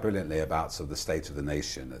 you write brilliantly about sort of the state of the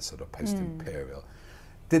nation as sort of post-imperial.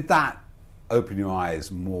 Did that open your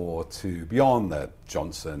eyes more to, beyond the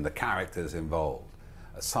Johnson, the characters involved,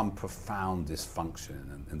 some profound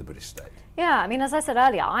dysfunction in the British state? Yeah, I mean, as I said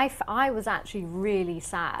earlier, I was actually really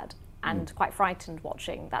sad and quite frightened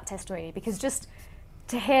watching that testimony, because just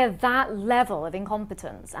to hear that level of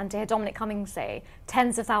incompetence and to hear Dominic Cummings say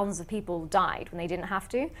tens of thousands of people died when they didn't have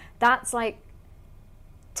to, that's like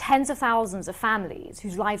tens of thousands of families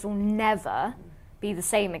whose lives will never be the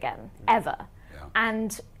same again, ever. Yeah.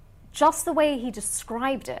 And just the way he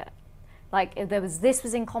described it, like this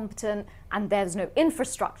was incompetent and there's no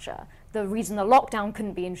infrastructure. The reason the lockdown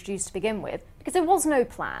couldn't be introduced to begin with, because there was no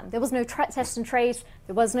plan, there was no test and trace,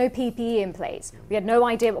 there was no PPE in place. We had no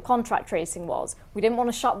idea what contract tracing was. We didn't want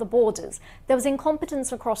to shut the borders. There was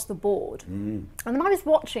incompetence across the board. And when I was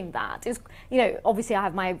watching that, obviously I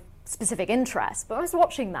have my specific interests, but when I was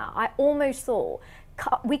watching that, I almost thought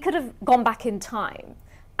we could have gone back in time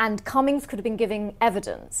and Cummings could have been giving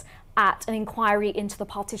evidence at an inquiry into the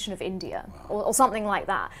partition of India, or something like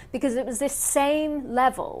that, because it was this same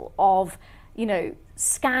level of,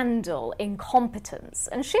 scandal, incompetence,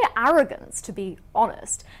 and sheer arrogance, to be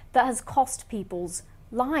honest, that has cost people's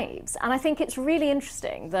lives. And I think it's really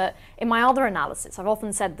interesting that in my other analysis, I've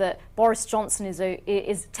often said that Boris Johnson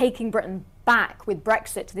is taking Britain back with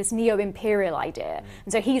Brexit to this neo-imperial idea.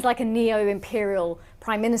 And so he's like a neo-imperial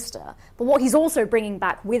prime minister. But what he's also bringing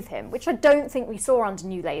back with him, which I don't think we saw under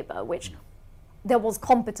New Labour, which there was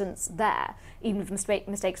competence there, even if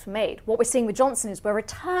mistakes were made. What we're seeing with Johnson is we're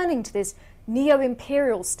returning to this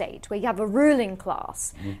neo-imperial state where you have a ruling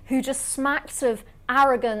class who just smacks of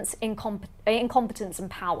arrogance, incompetence and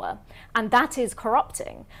power. And that is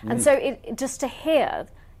corrupting. And so just to hear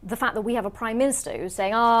the fact that we have a prime minister who's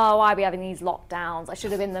saying, why are we having these lockdowns? I should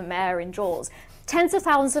have been the mayor in Jaws. Tens of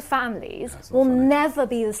thousands of families will never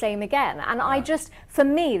be the same again. And for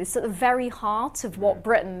me, this is at the very heart of what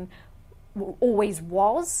Britain always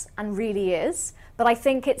was and really is. But I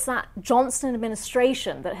think it's that Johnson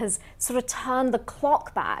administration that has sort of turned the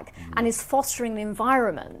clock back and is fostering an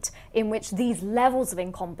environment in which these levels of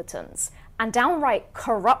incompetence and downright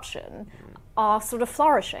corruption are sort of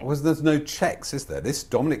flourishing. Well, there's no checks, is there? This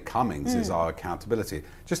Dominic Cummings is our accountability.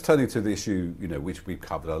 Just turning to the issue, which we've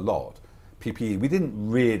covered a lot, PPE, we didn't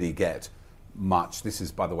really get much. This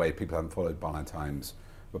is, by the way, people haven't followed Byline Times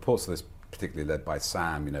reports of this, particularly led by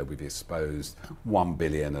Sam. We've exposed 1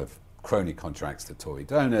 billion of crony contracts to Tory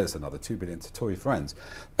donors, another 2 billion to Tory friends.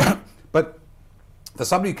 But for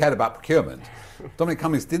somebody who cared about procurement, Dominic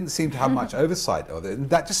Cummings didn't seem to have much oversight of it. And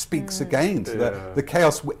that just speaks again to the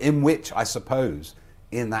chaos in which, I suppose,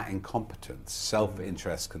 in that incompetence,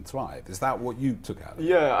 self-interest can thrive. Is that what you took out of it?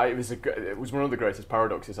 Yeah, it was one of the greatest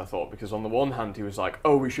paradoxes, I thought, because on the one hand he was like,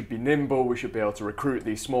 we should be nimble, we should be able to recruit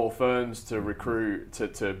these small firms to recruit,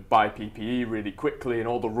 to buy PPE really quickly, and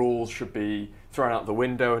all the rules should be thrown out the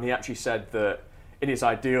window. And he actually said that in his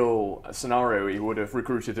ideal scenario, he would have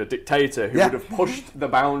recruited a dictator who would have pushed the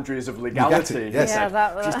boundaries of legality.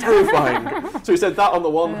 Yes. Which is terrifying. So he said that on the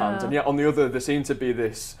one hand, and yet on the other, there seemed to be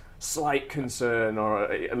this slight concern, or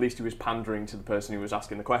at least he was pandering to the person who was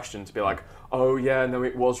asking the question, to be like,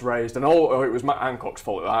 it was raised, and it was Matt Hancock's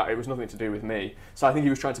fault. It was nothing to do with me. So I think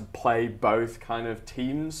he was trying to play both kind of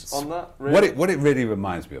teams on that. Really. What it really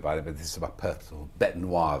reminds me about it, but this is a personal bête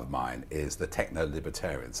noire of mine, is the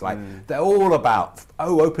techno-libertarians. They're all about,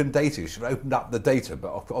 open data, you should have opened up the data,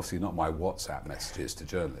 but obviously not my WhatsApp messages to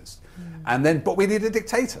journalists. But we need a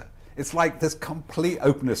dictator. It's like there's complete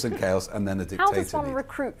openness and chaos, and then a dictator. How does one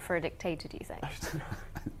recruit for a dictator, do you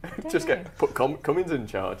think? Just put Cummings in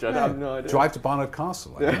charge. I have no idea. Drive to Barnard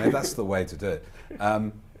Castle. That's the way to do it.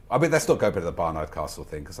 Let's not go back to the Barnard Castle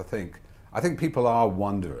thing, because I think people are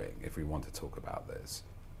wondering, if we want to talk about this,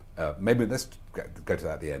 maybe let's go to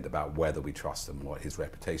that at the end about whether we trust him, what his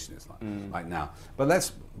reputation is like now. But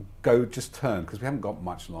let's turn, because we haven't got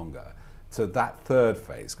much longer, to that third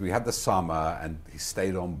phase. We had the summer and he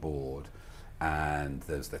stayed on board, and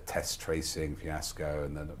there's the test tracing fiasco,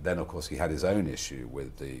 and then of course he had his own issue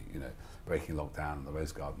with the breaking lockdown and the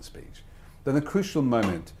Rose Garden speech. Then the crucial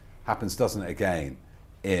moment happens, doesn't it, again,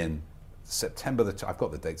 in September, I've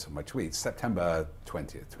got the dates on my tweets, September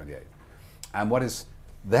 20th, 28th. And what is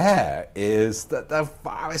there is that the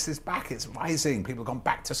virus is back, it's rising. People have gone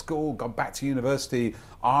back to school, gone back to university.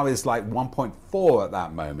 R is like 1.4 at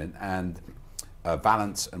that moment. And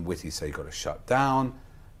Vallance and Whitty say you've got to shut down.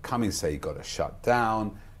 Cummings say you've got to shut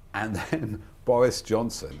down. And then Boris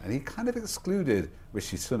Johnson, and he kind of excluded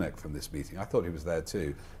Rishi Sunak from this meeting. I thought he was there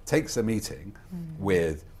too. Takes a meeting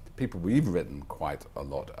with people we've written quite a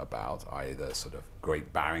lot about, i.e. the sort of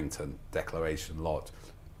Great Barrington Declaration lot,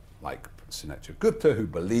 like Sunetra Gupta, who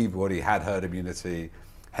believed what he had heard immunity,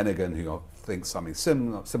 Hennigan, who thinks something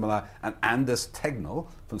similar, and Anders Tegnell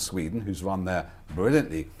from Sweden, who's run there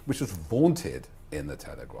brilliantly, which was vaunted in the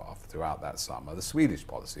Telegraph throughout that summer, the Swedish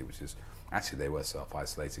policy, which is actually they were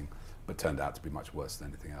self-isolating, but turned out to be much worse than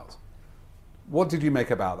anything else. What did you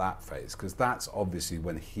make about that phase? Because that's obviously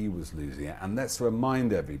when he was losing it. And let's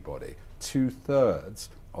remind everybody, 2/3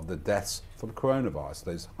 of the deaths from coronavirus,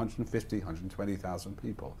 those 150, 120,000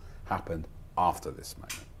 people, happened after this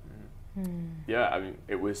moment. Yeah, I mean,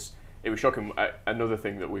 it was shocking. Another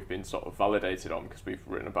thing that we've been sort of validated on, because we've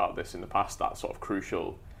written about this in the past, that sort of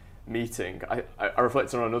crucial meeting. I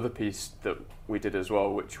reflected on another piece that we did as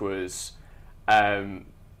well, which was a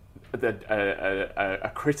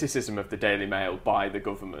criticism of the Daily Mail by the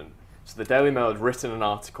government. So the Daily Mail had written an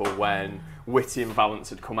article when Whitty and Vallance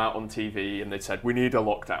had come out on TV and they'd said, we need a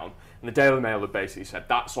lockdown. And the Daily Mail had basically said,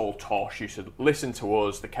 that's all tosh, you should listen to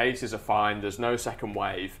us, the cases are fine, there's no second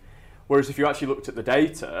wave. Whereas if you actually looked at the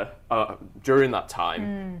data during that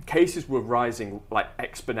time, cases were rising like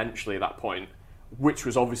exponentially at that point, which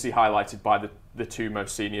was obviously highlighted by the two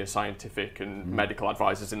most senior scientific and medical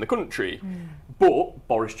advisors in the country. But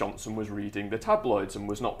Boris Johnson was reading the tabloids and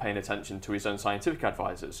was not paying attention to his own scientific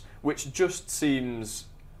advisors, which just seems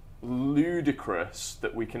ludicrous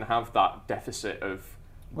that we can have that deficit of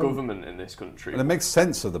government in this country. And it makes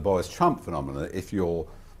sense of the Boris Trump phenomenon if you're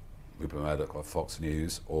Rupert Murdoch or Fox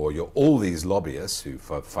News, or you're all these lobbyists who,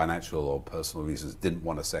 for financial or personal reasons, didn't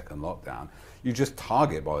want a second lockdown. You just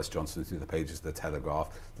target Boris Johnson through the pages of the Telegraph,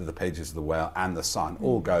 through the pages of the Whale and the Sun,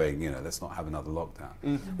 all going, let's not have another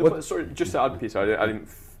lockdown. Sorry, just to add, Peter, I didn't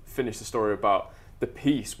finish the story about the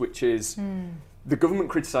piece, which is the government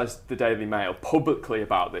criticised the Daily Mail publicly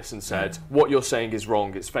about this and said, what you're saying is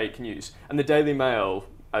wrong, it's fake news. And the Daily Mail,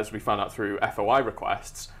 as we found out through FOI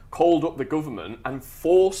requests, called up the government and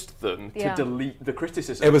forced them to delete the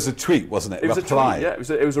criticism. It was a tweet, wasn't it? It was a tweet, yeah.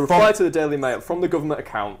 It was a reply to the Daily Mail, from the government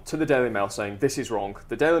account to the Daily Mail saying, this is wrong.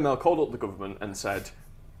 The Daily Mail called up the government and said,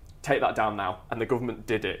 take that down now. And the government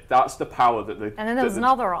did it. That's the power that the... And then there was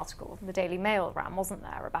another article the Daily Mail ran, wasn't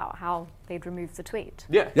there, about how they'd removed the tweet.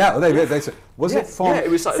 Yeah, they said, was it from... Yeah,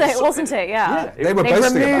 it was, so it wasn't it, yeah. They were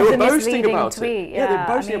boasting about it. They were boasting about it. Yeah, they were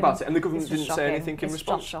boasting about it, and the government didn't say anything in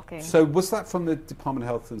response. It's shocking. So was that from the Department of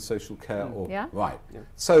Health and Social Care? Yeah. Right. Yeah.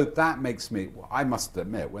 So that makes me... I must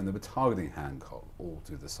admit, when they were targeting Hancock all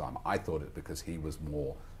through the summer, I thought it because he was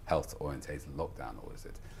more health-orientated lockdown, or is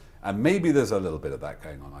it? And maybe there's a little bit of that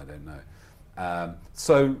going on, I don't know.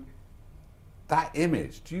 So that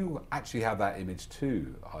image, do you actually have that image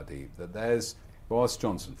too, Hardeep, that there's Boris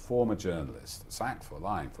Johnson, former journalist, sacked for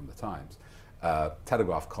lying from the Times,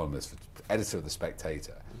 Telegraph columnist, editor of The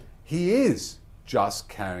Spectator. He is just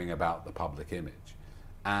caring about the public image,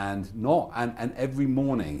 and every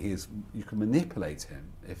morning you can manipulate him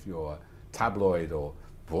if you're a tabloid or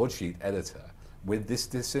broadsheet editor with this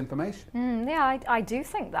disinformation. Yeah, I do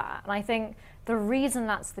think that. And I think the reason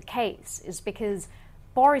that's the case is because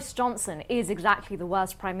Boris Johnson is exactly the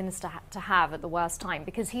worst Prime Minister to have at the worst time,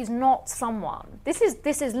 because he's not someone... This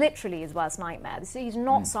is literally his worst nightmare. He's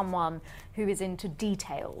not someone who is into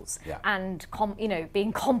details and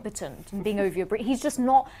being competent and being over your... He's just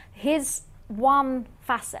not... His one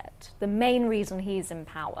facet, the main reason he's in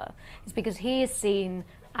power, is because he is seen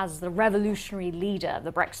as the revolutionary leader of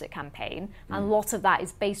the Brexit campaign, and a lot of that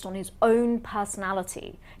is based on his own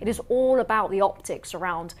personality. It is all about the optics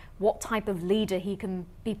around what type of leader he can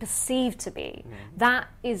be perceived to be. That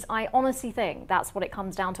is, I honestly think that's what it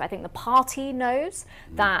comes down to. I think the party knows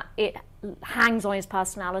that it hangs on his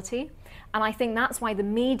personality, And I think that's why the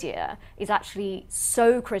media is actually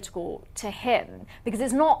so critical to him, because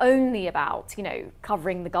it's not only about,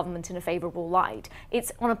 covering the government in a favourable light.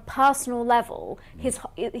 It's on a personal level,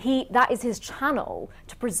 that is his channel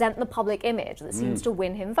to present the public image that seems to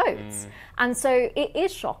win him votes. And so it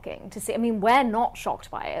is shocking to see. I mean, we're not shocked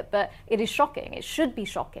by it, but it is shocking. It should be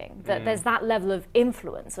shocking that there's that level of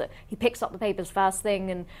influence, that he picks up the papers first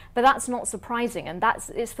thing, but that's not surprising. And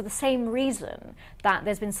it's for the same reason that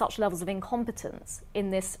there's been such levels of incompetence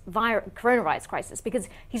in this coronavirus crisis, because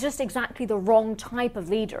he's just exactly the wrong type of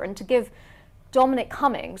leader. And to give Dominic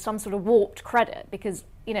Cummings some sort of warped credit, because,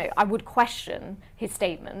 I would question his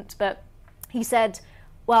statement, but he said,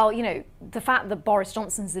 well, the fact that Boris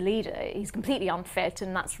Johnson's the leader, he's completely unfit,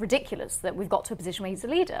 and that's ridiculous that we've got to a position where he's the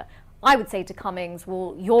leader. I would say to Cummings,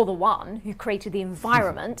 well, you're the one who created the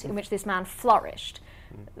environment in which this man flourished,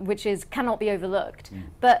 which cannot be overlooked.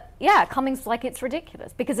 But yeah, Cummings, it's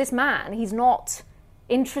ridiculous, because this man, he's not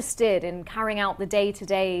interested in carrying out the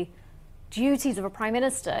day-to-day duties of a prime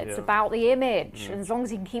minister. It's about the image, and as long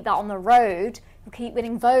as he can keep that on the road, he'll keep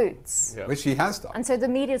winning votes. Which he has done. And so the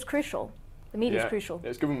media is crucial. The media is crucial.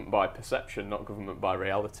 It's government by perception, not government by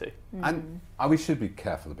reality. And we should be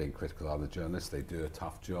careful of being critical of the journalists. They do a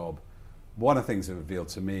tough job. One of the things that revealed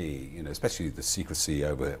to me, especially the secrecy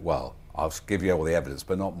over it, well, I'll give you all the evidence,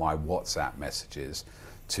 but not my WhatsApp messages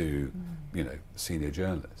to, senior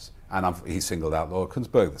journalists. And he singled out Laura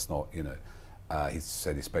Kuenssberg. That's not, he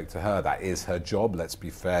said he spoke to her. That is her job. Let's be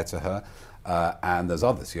fair to her. And there's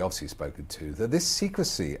others he obviously spoken to. This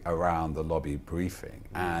secrecy around the lobby briefing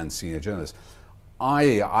and senior journalists,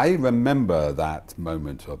 I remember that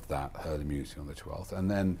moment of that herd immunity on the 12th, and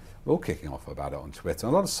then we're all kicking off about it on Twitter.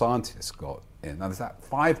 And a lot of scientists got in. Now, there's that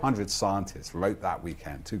 500 scientists wrote that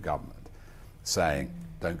weekend to government saying,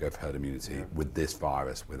 don't go for herd immunity with this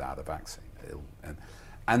virus without a vaccine.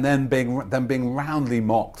 And then being roundly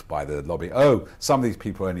mocked by the lobby. Oh, some of these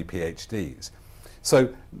people are only PhDs.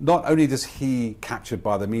 So not only does he captured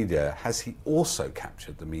by the media, has he also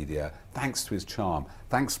captured the media thanks to his charm,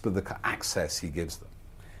 thanks to the access he gives them?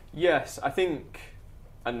 Yes, I think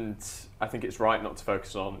it's right not to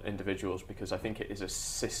focus on individuals, because I think it is a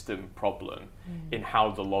system problem in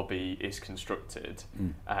how the lobby is constructed.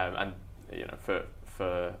 And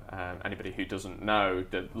for anybody who doesn't know,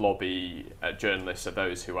 the lobby journalists are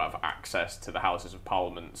those who have access to the Houses of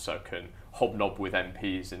Parliament, so can hobnob with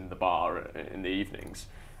MPs in the bar in the evenings.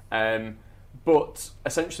 But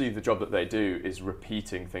essentially the job that they do is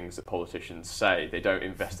repeating things that politicians say. They don't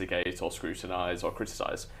investigate or scrutinise or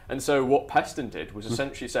criticise. And so what Peston did was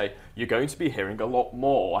essentially say, you're going to be hearing a lot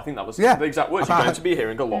more. I think that was the exact words. You're going to be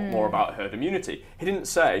hearing a lot more about herd immunity. He didn't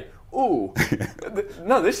say, oh,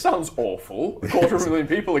 no, this sounds awful. 250,000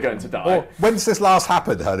 people are going to die. Or when's this last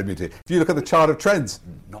happened, herd immunity? If you look at the chart of trends,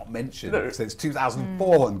 not mentioned since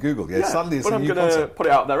 2004 on Google. Suddenly it's a new concept. But I'm going to put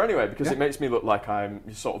it out there anyway, because it makes me look like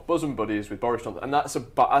I'm sort of bosom buddies with Boris Johnson. And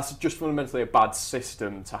that's just fundamentally a bad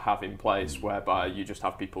system to have in place, whereby you just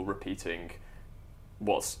have people repeating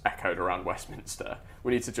what's echoed around Westminster.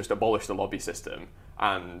 We need to just abolish the lobby system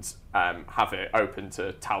and have it open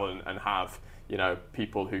to talent, and have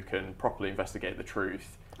people who can properly investigate the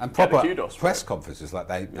truth and proper press conferences like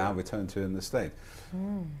they now return to in the state.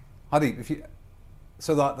 Hadi,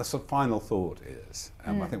 so the sort of final thought is,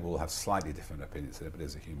 I think we'll have slightly different opinions here, but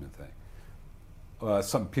it's a human thing.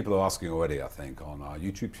 Some people are asking already, I think, on our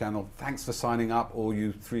YouTube channel. Thanks for signing up, all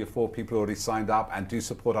you 3 or 4 people already signed up, and do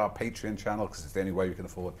support our Patreon channel, because it's the only way we can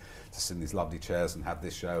afford to sit in these lovely chairs and have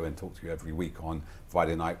this show and talk to you every week on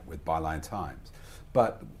Friday night with Byline Times.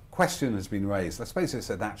 But question has been raised. I suppose it's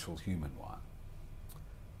a natural human one.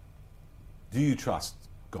 Do you trust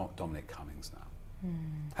Dominic Cummings now?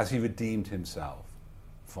 Has he redeemed himself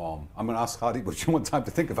from... I'm going to ask Hadi, but you want time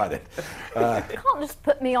to think about it. You can't just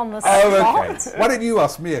put me on the spot. Oh, okay. Why don't you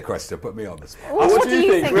ask me a question? Put me on the spot. Well, what do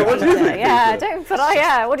you think? What do you think? Yeah, don't put...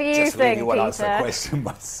 what do you think, Peter? I want to answer the question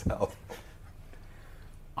myself.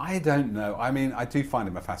 I don't know. I mean, I do find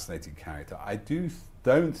him a fascinating character. I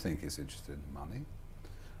don't think he's interested in money.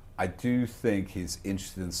 I do think he's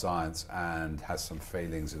interested in science and has some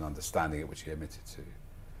failings in understanding it, which he admitted to.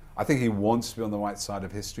 I think he wants to be on the right side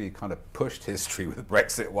of history. He kind of pushed history with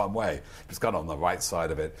Brexit one way. He's kind of on the right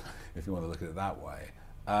side of it, if you want to look at it that way.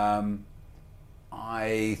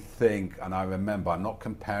 I think, and I remember, I'm not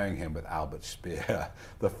comparing him with Albert Speer,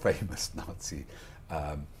 the famous Nazi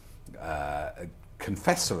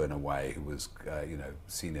confessor in a way, who was,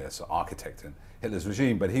 senior architect in Hitler's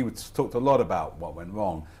regime, but he talked a lot about what went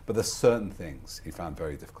wrong, but there's certain things he found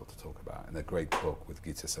very difficult to talk about in a great book with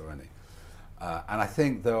Gita Sarani. And I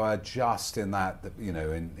think there are just in that, you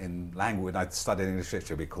know, in language, I studied English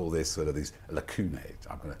literature, we call this sort of these lacunae.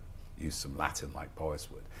 I'm going to use some Latin like Boris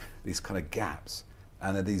would. These kind of gaps.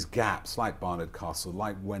 And are these gaps like Barnard Castle,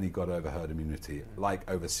 like when he got over herd immunity, like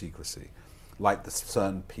over secrecy, like the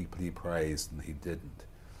certain people he praised and he didn't,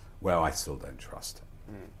 where I still don't trust him.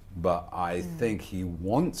 But I think he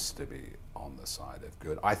wants to be on the side of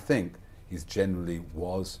good. I think he's generally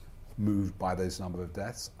was moved by those number of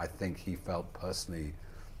deaths. I think he felt personally,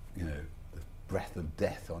 you know, the breath of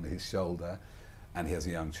death on his shoulder, and he has a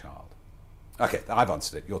young child. Okay, I've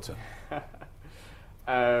answered it. Your turn.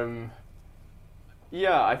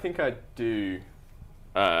 Yeah, I think I do.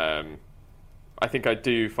 I think I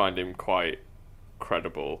do find him quite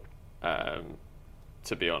credible,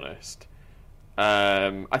 to be honest.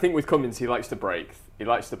 I think with Cummins, he likes to break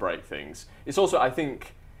things. It's also, I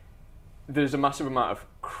think, there's a massive amount of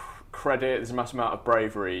credit. There's a massive amount of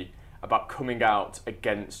bravery about coming out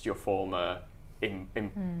against your former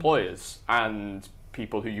employers and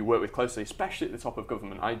people who you work with closely, especially at the top of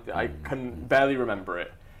government. I can barely remember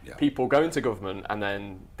it. Yeah. People go into government and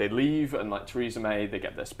then they leave, and like Theresa May, they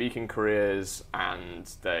get their speaking careers,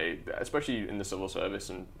 and they, especially in the civil service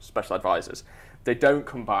and special advisors, they don't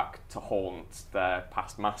come back to haunt their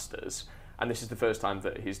past masters. And this is the first time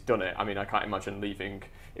that he's done it. I mean, I can't imagine leaving.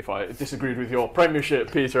 If I disagreed with your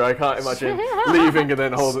premiership, Peter, I can't imagine leaving and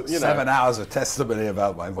then hold. 7 hours of testimony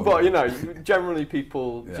about my involvement. But you know, generally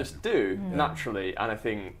people just do naturally, and I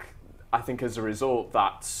think as a result,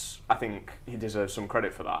 I think he deserves some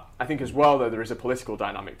credit for that. I think as well, though, there is a political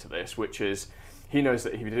dynamic to this, which is he knows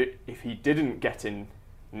that if he didn't get in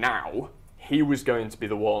now, he was going to be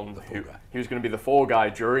the one he was going to be the fall guy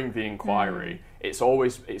during the inquiry. It's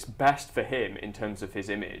best for him in terms of his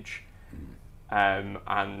image,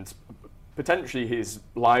 and potentially his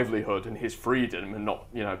livelihood and his freedom, and not,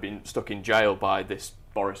 you know, being stuck in jail by this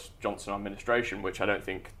Boris Johnson administration, which I don't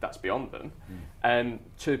think that's beyond them,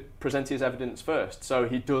 to present his evidence first. So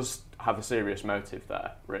he does have a serious motive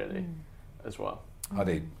there, really, as well.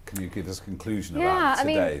 Adi, can you give us a conclusion about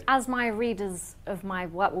today? I mean, as my readers of my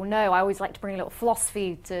work will know, I always like to bring a little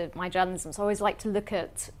philosophy to my journalism. So I always like to look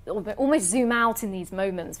at, almost zoom out in these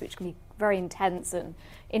moments, which can be very intense and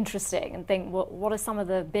interesting, and think, what are some of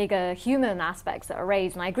the bigger human aspects that are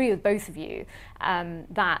raised? And I agree with both of you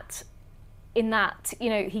that in that, you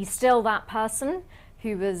know, he's still that person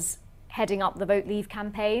who was heading up the Vote Leave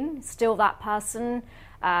campaign, still that person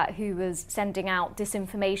who was sending out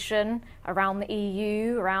disinformation around the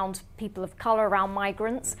EU, around people of colour, around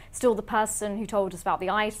migrants, still the person who told us about the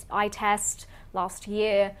eye test last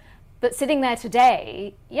year. But sitting there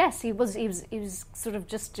today, yes, he was sort of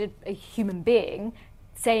just a human being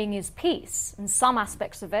saying his piece, and some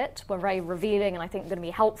aspects of it were very revealing and I think going to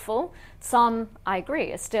be helpful. Some, I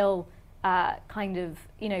agree, are still kind of,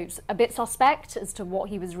 you know, a bit suspect as to what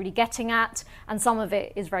he was really getting at, and some of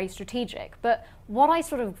it is very strategic. But what I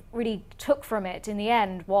sort of really took from it in the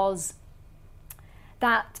end was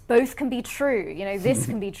that both can be true. You know, this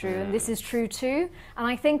can be true and this is true too. And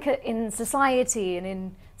I think in society and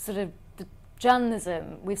in sort of the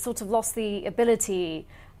journalism, we've sort of lost the ability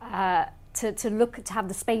to have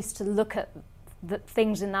the space to look at the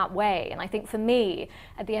things in that way. And I think for me,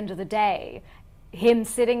 at the end of the day, him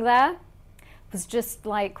sitting there was just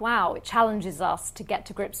like, wow, it challenges us to get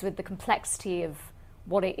to grips with the complexity of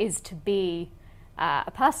what it is to be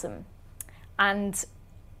a person. And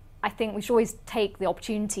I think we should always take the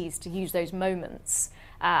opportunities to use those moments.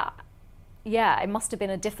 It must have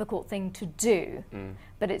been a difficult thing to do,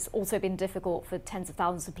 but it's also been difficult for tens of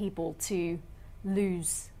thousands of people to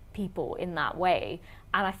lose people in that way.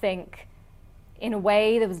 And I think, in a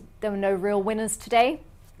way, there were no real winners today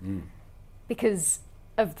because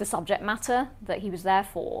of the subject matter that he was there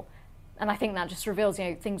for. And I think that just reveals, you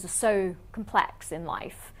know, things are so complex in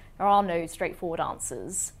life. There are no straightforward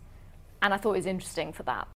answers. And I thought it was interesting for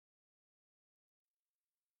that.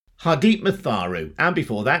 Hardeep Matharu, and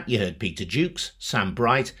before that you heard Peter Jukes, Sam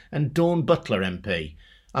Bright and Dawn Butler MP.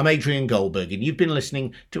 I'm Adrian Goldberg, and you've been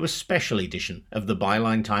listening to a special edition of the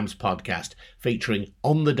Byline Times podcast featuring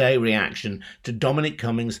on-the-day reaction to Dominic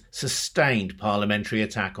Cummings' sustained parliamentary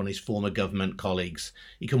attack on his former government colleagues.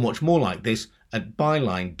 You can watch more like this at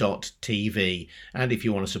byline.tv, and if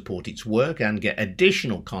you want to support its work and get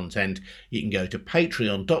additional content, you can go to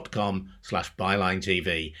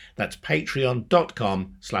patreon.com/bylinetv. That's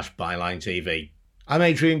patreon.com/bylinetv. I'm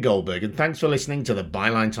Adrian Goldberg, and thanks for listening to the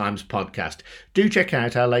Byline Times podcast. Do check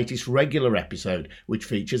out our latest regular episode, which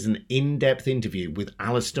features an in-depth interview with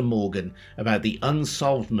Alistair Morgan about the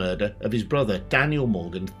unsolved murder of his brother Daniel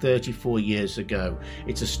Morgan 34 years ago.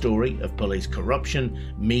 It's a story of police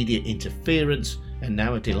corruption, media interference, and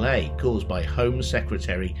now a delay caused by Home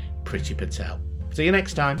Secretary Priti Patel. See you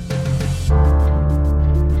next time.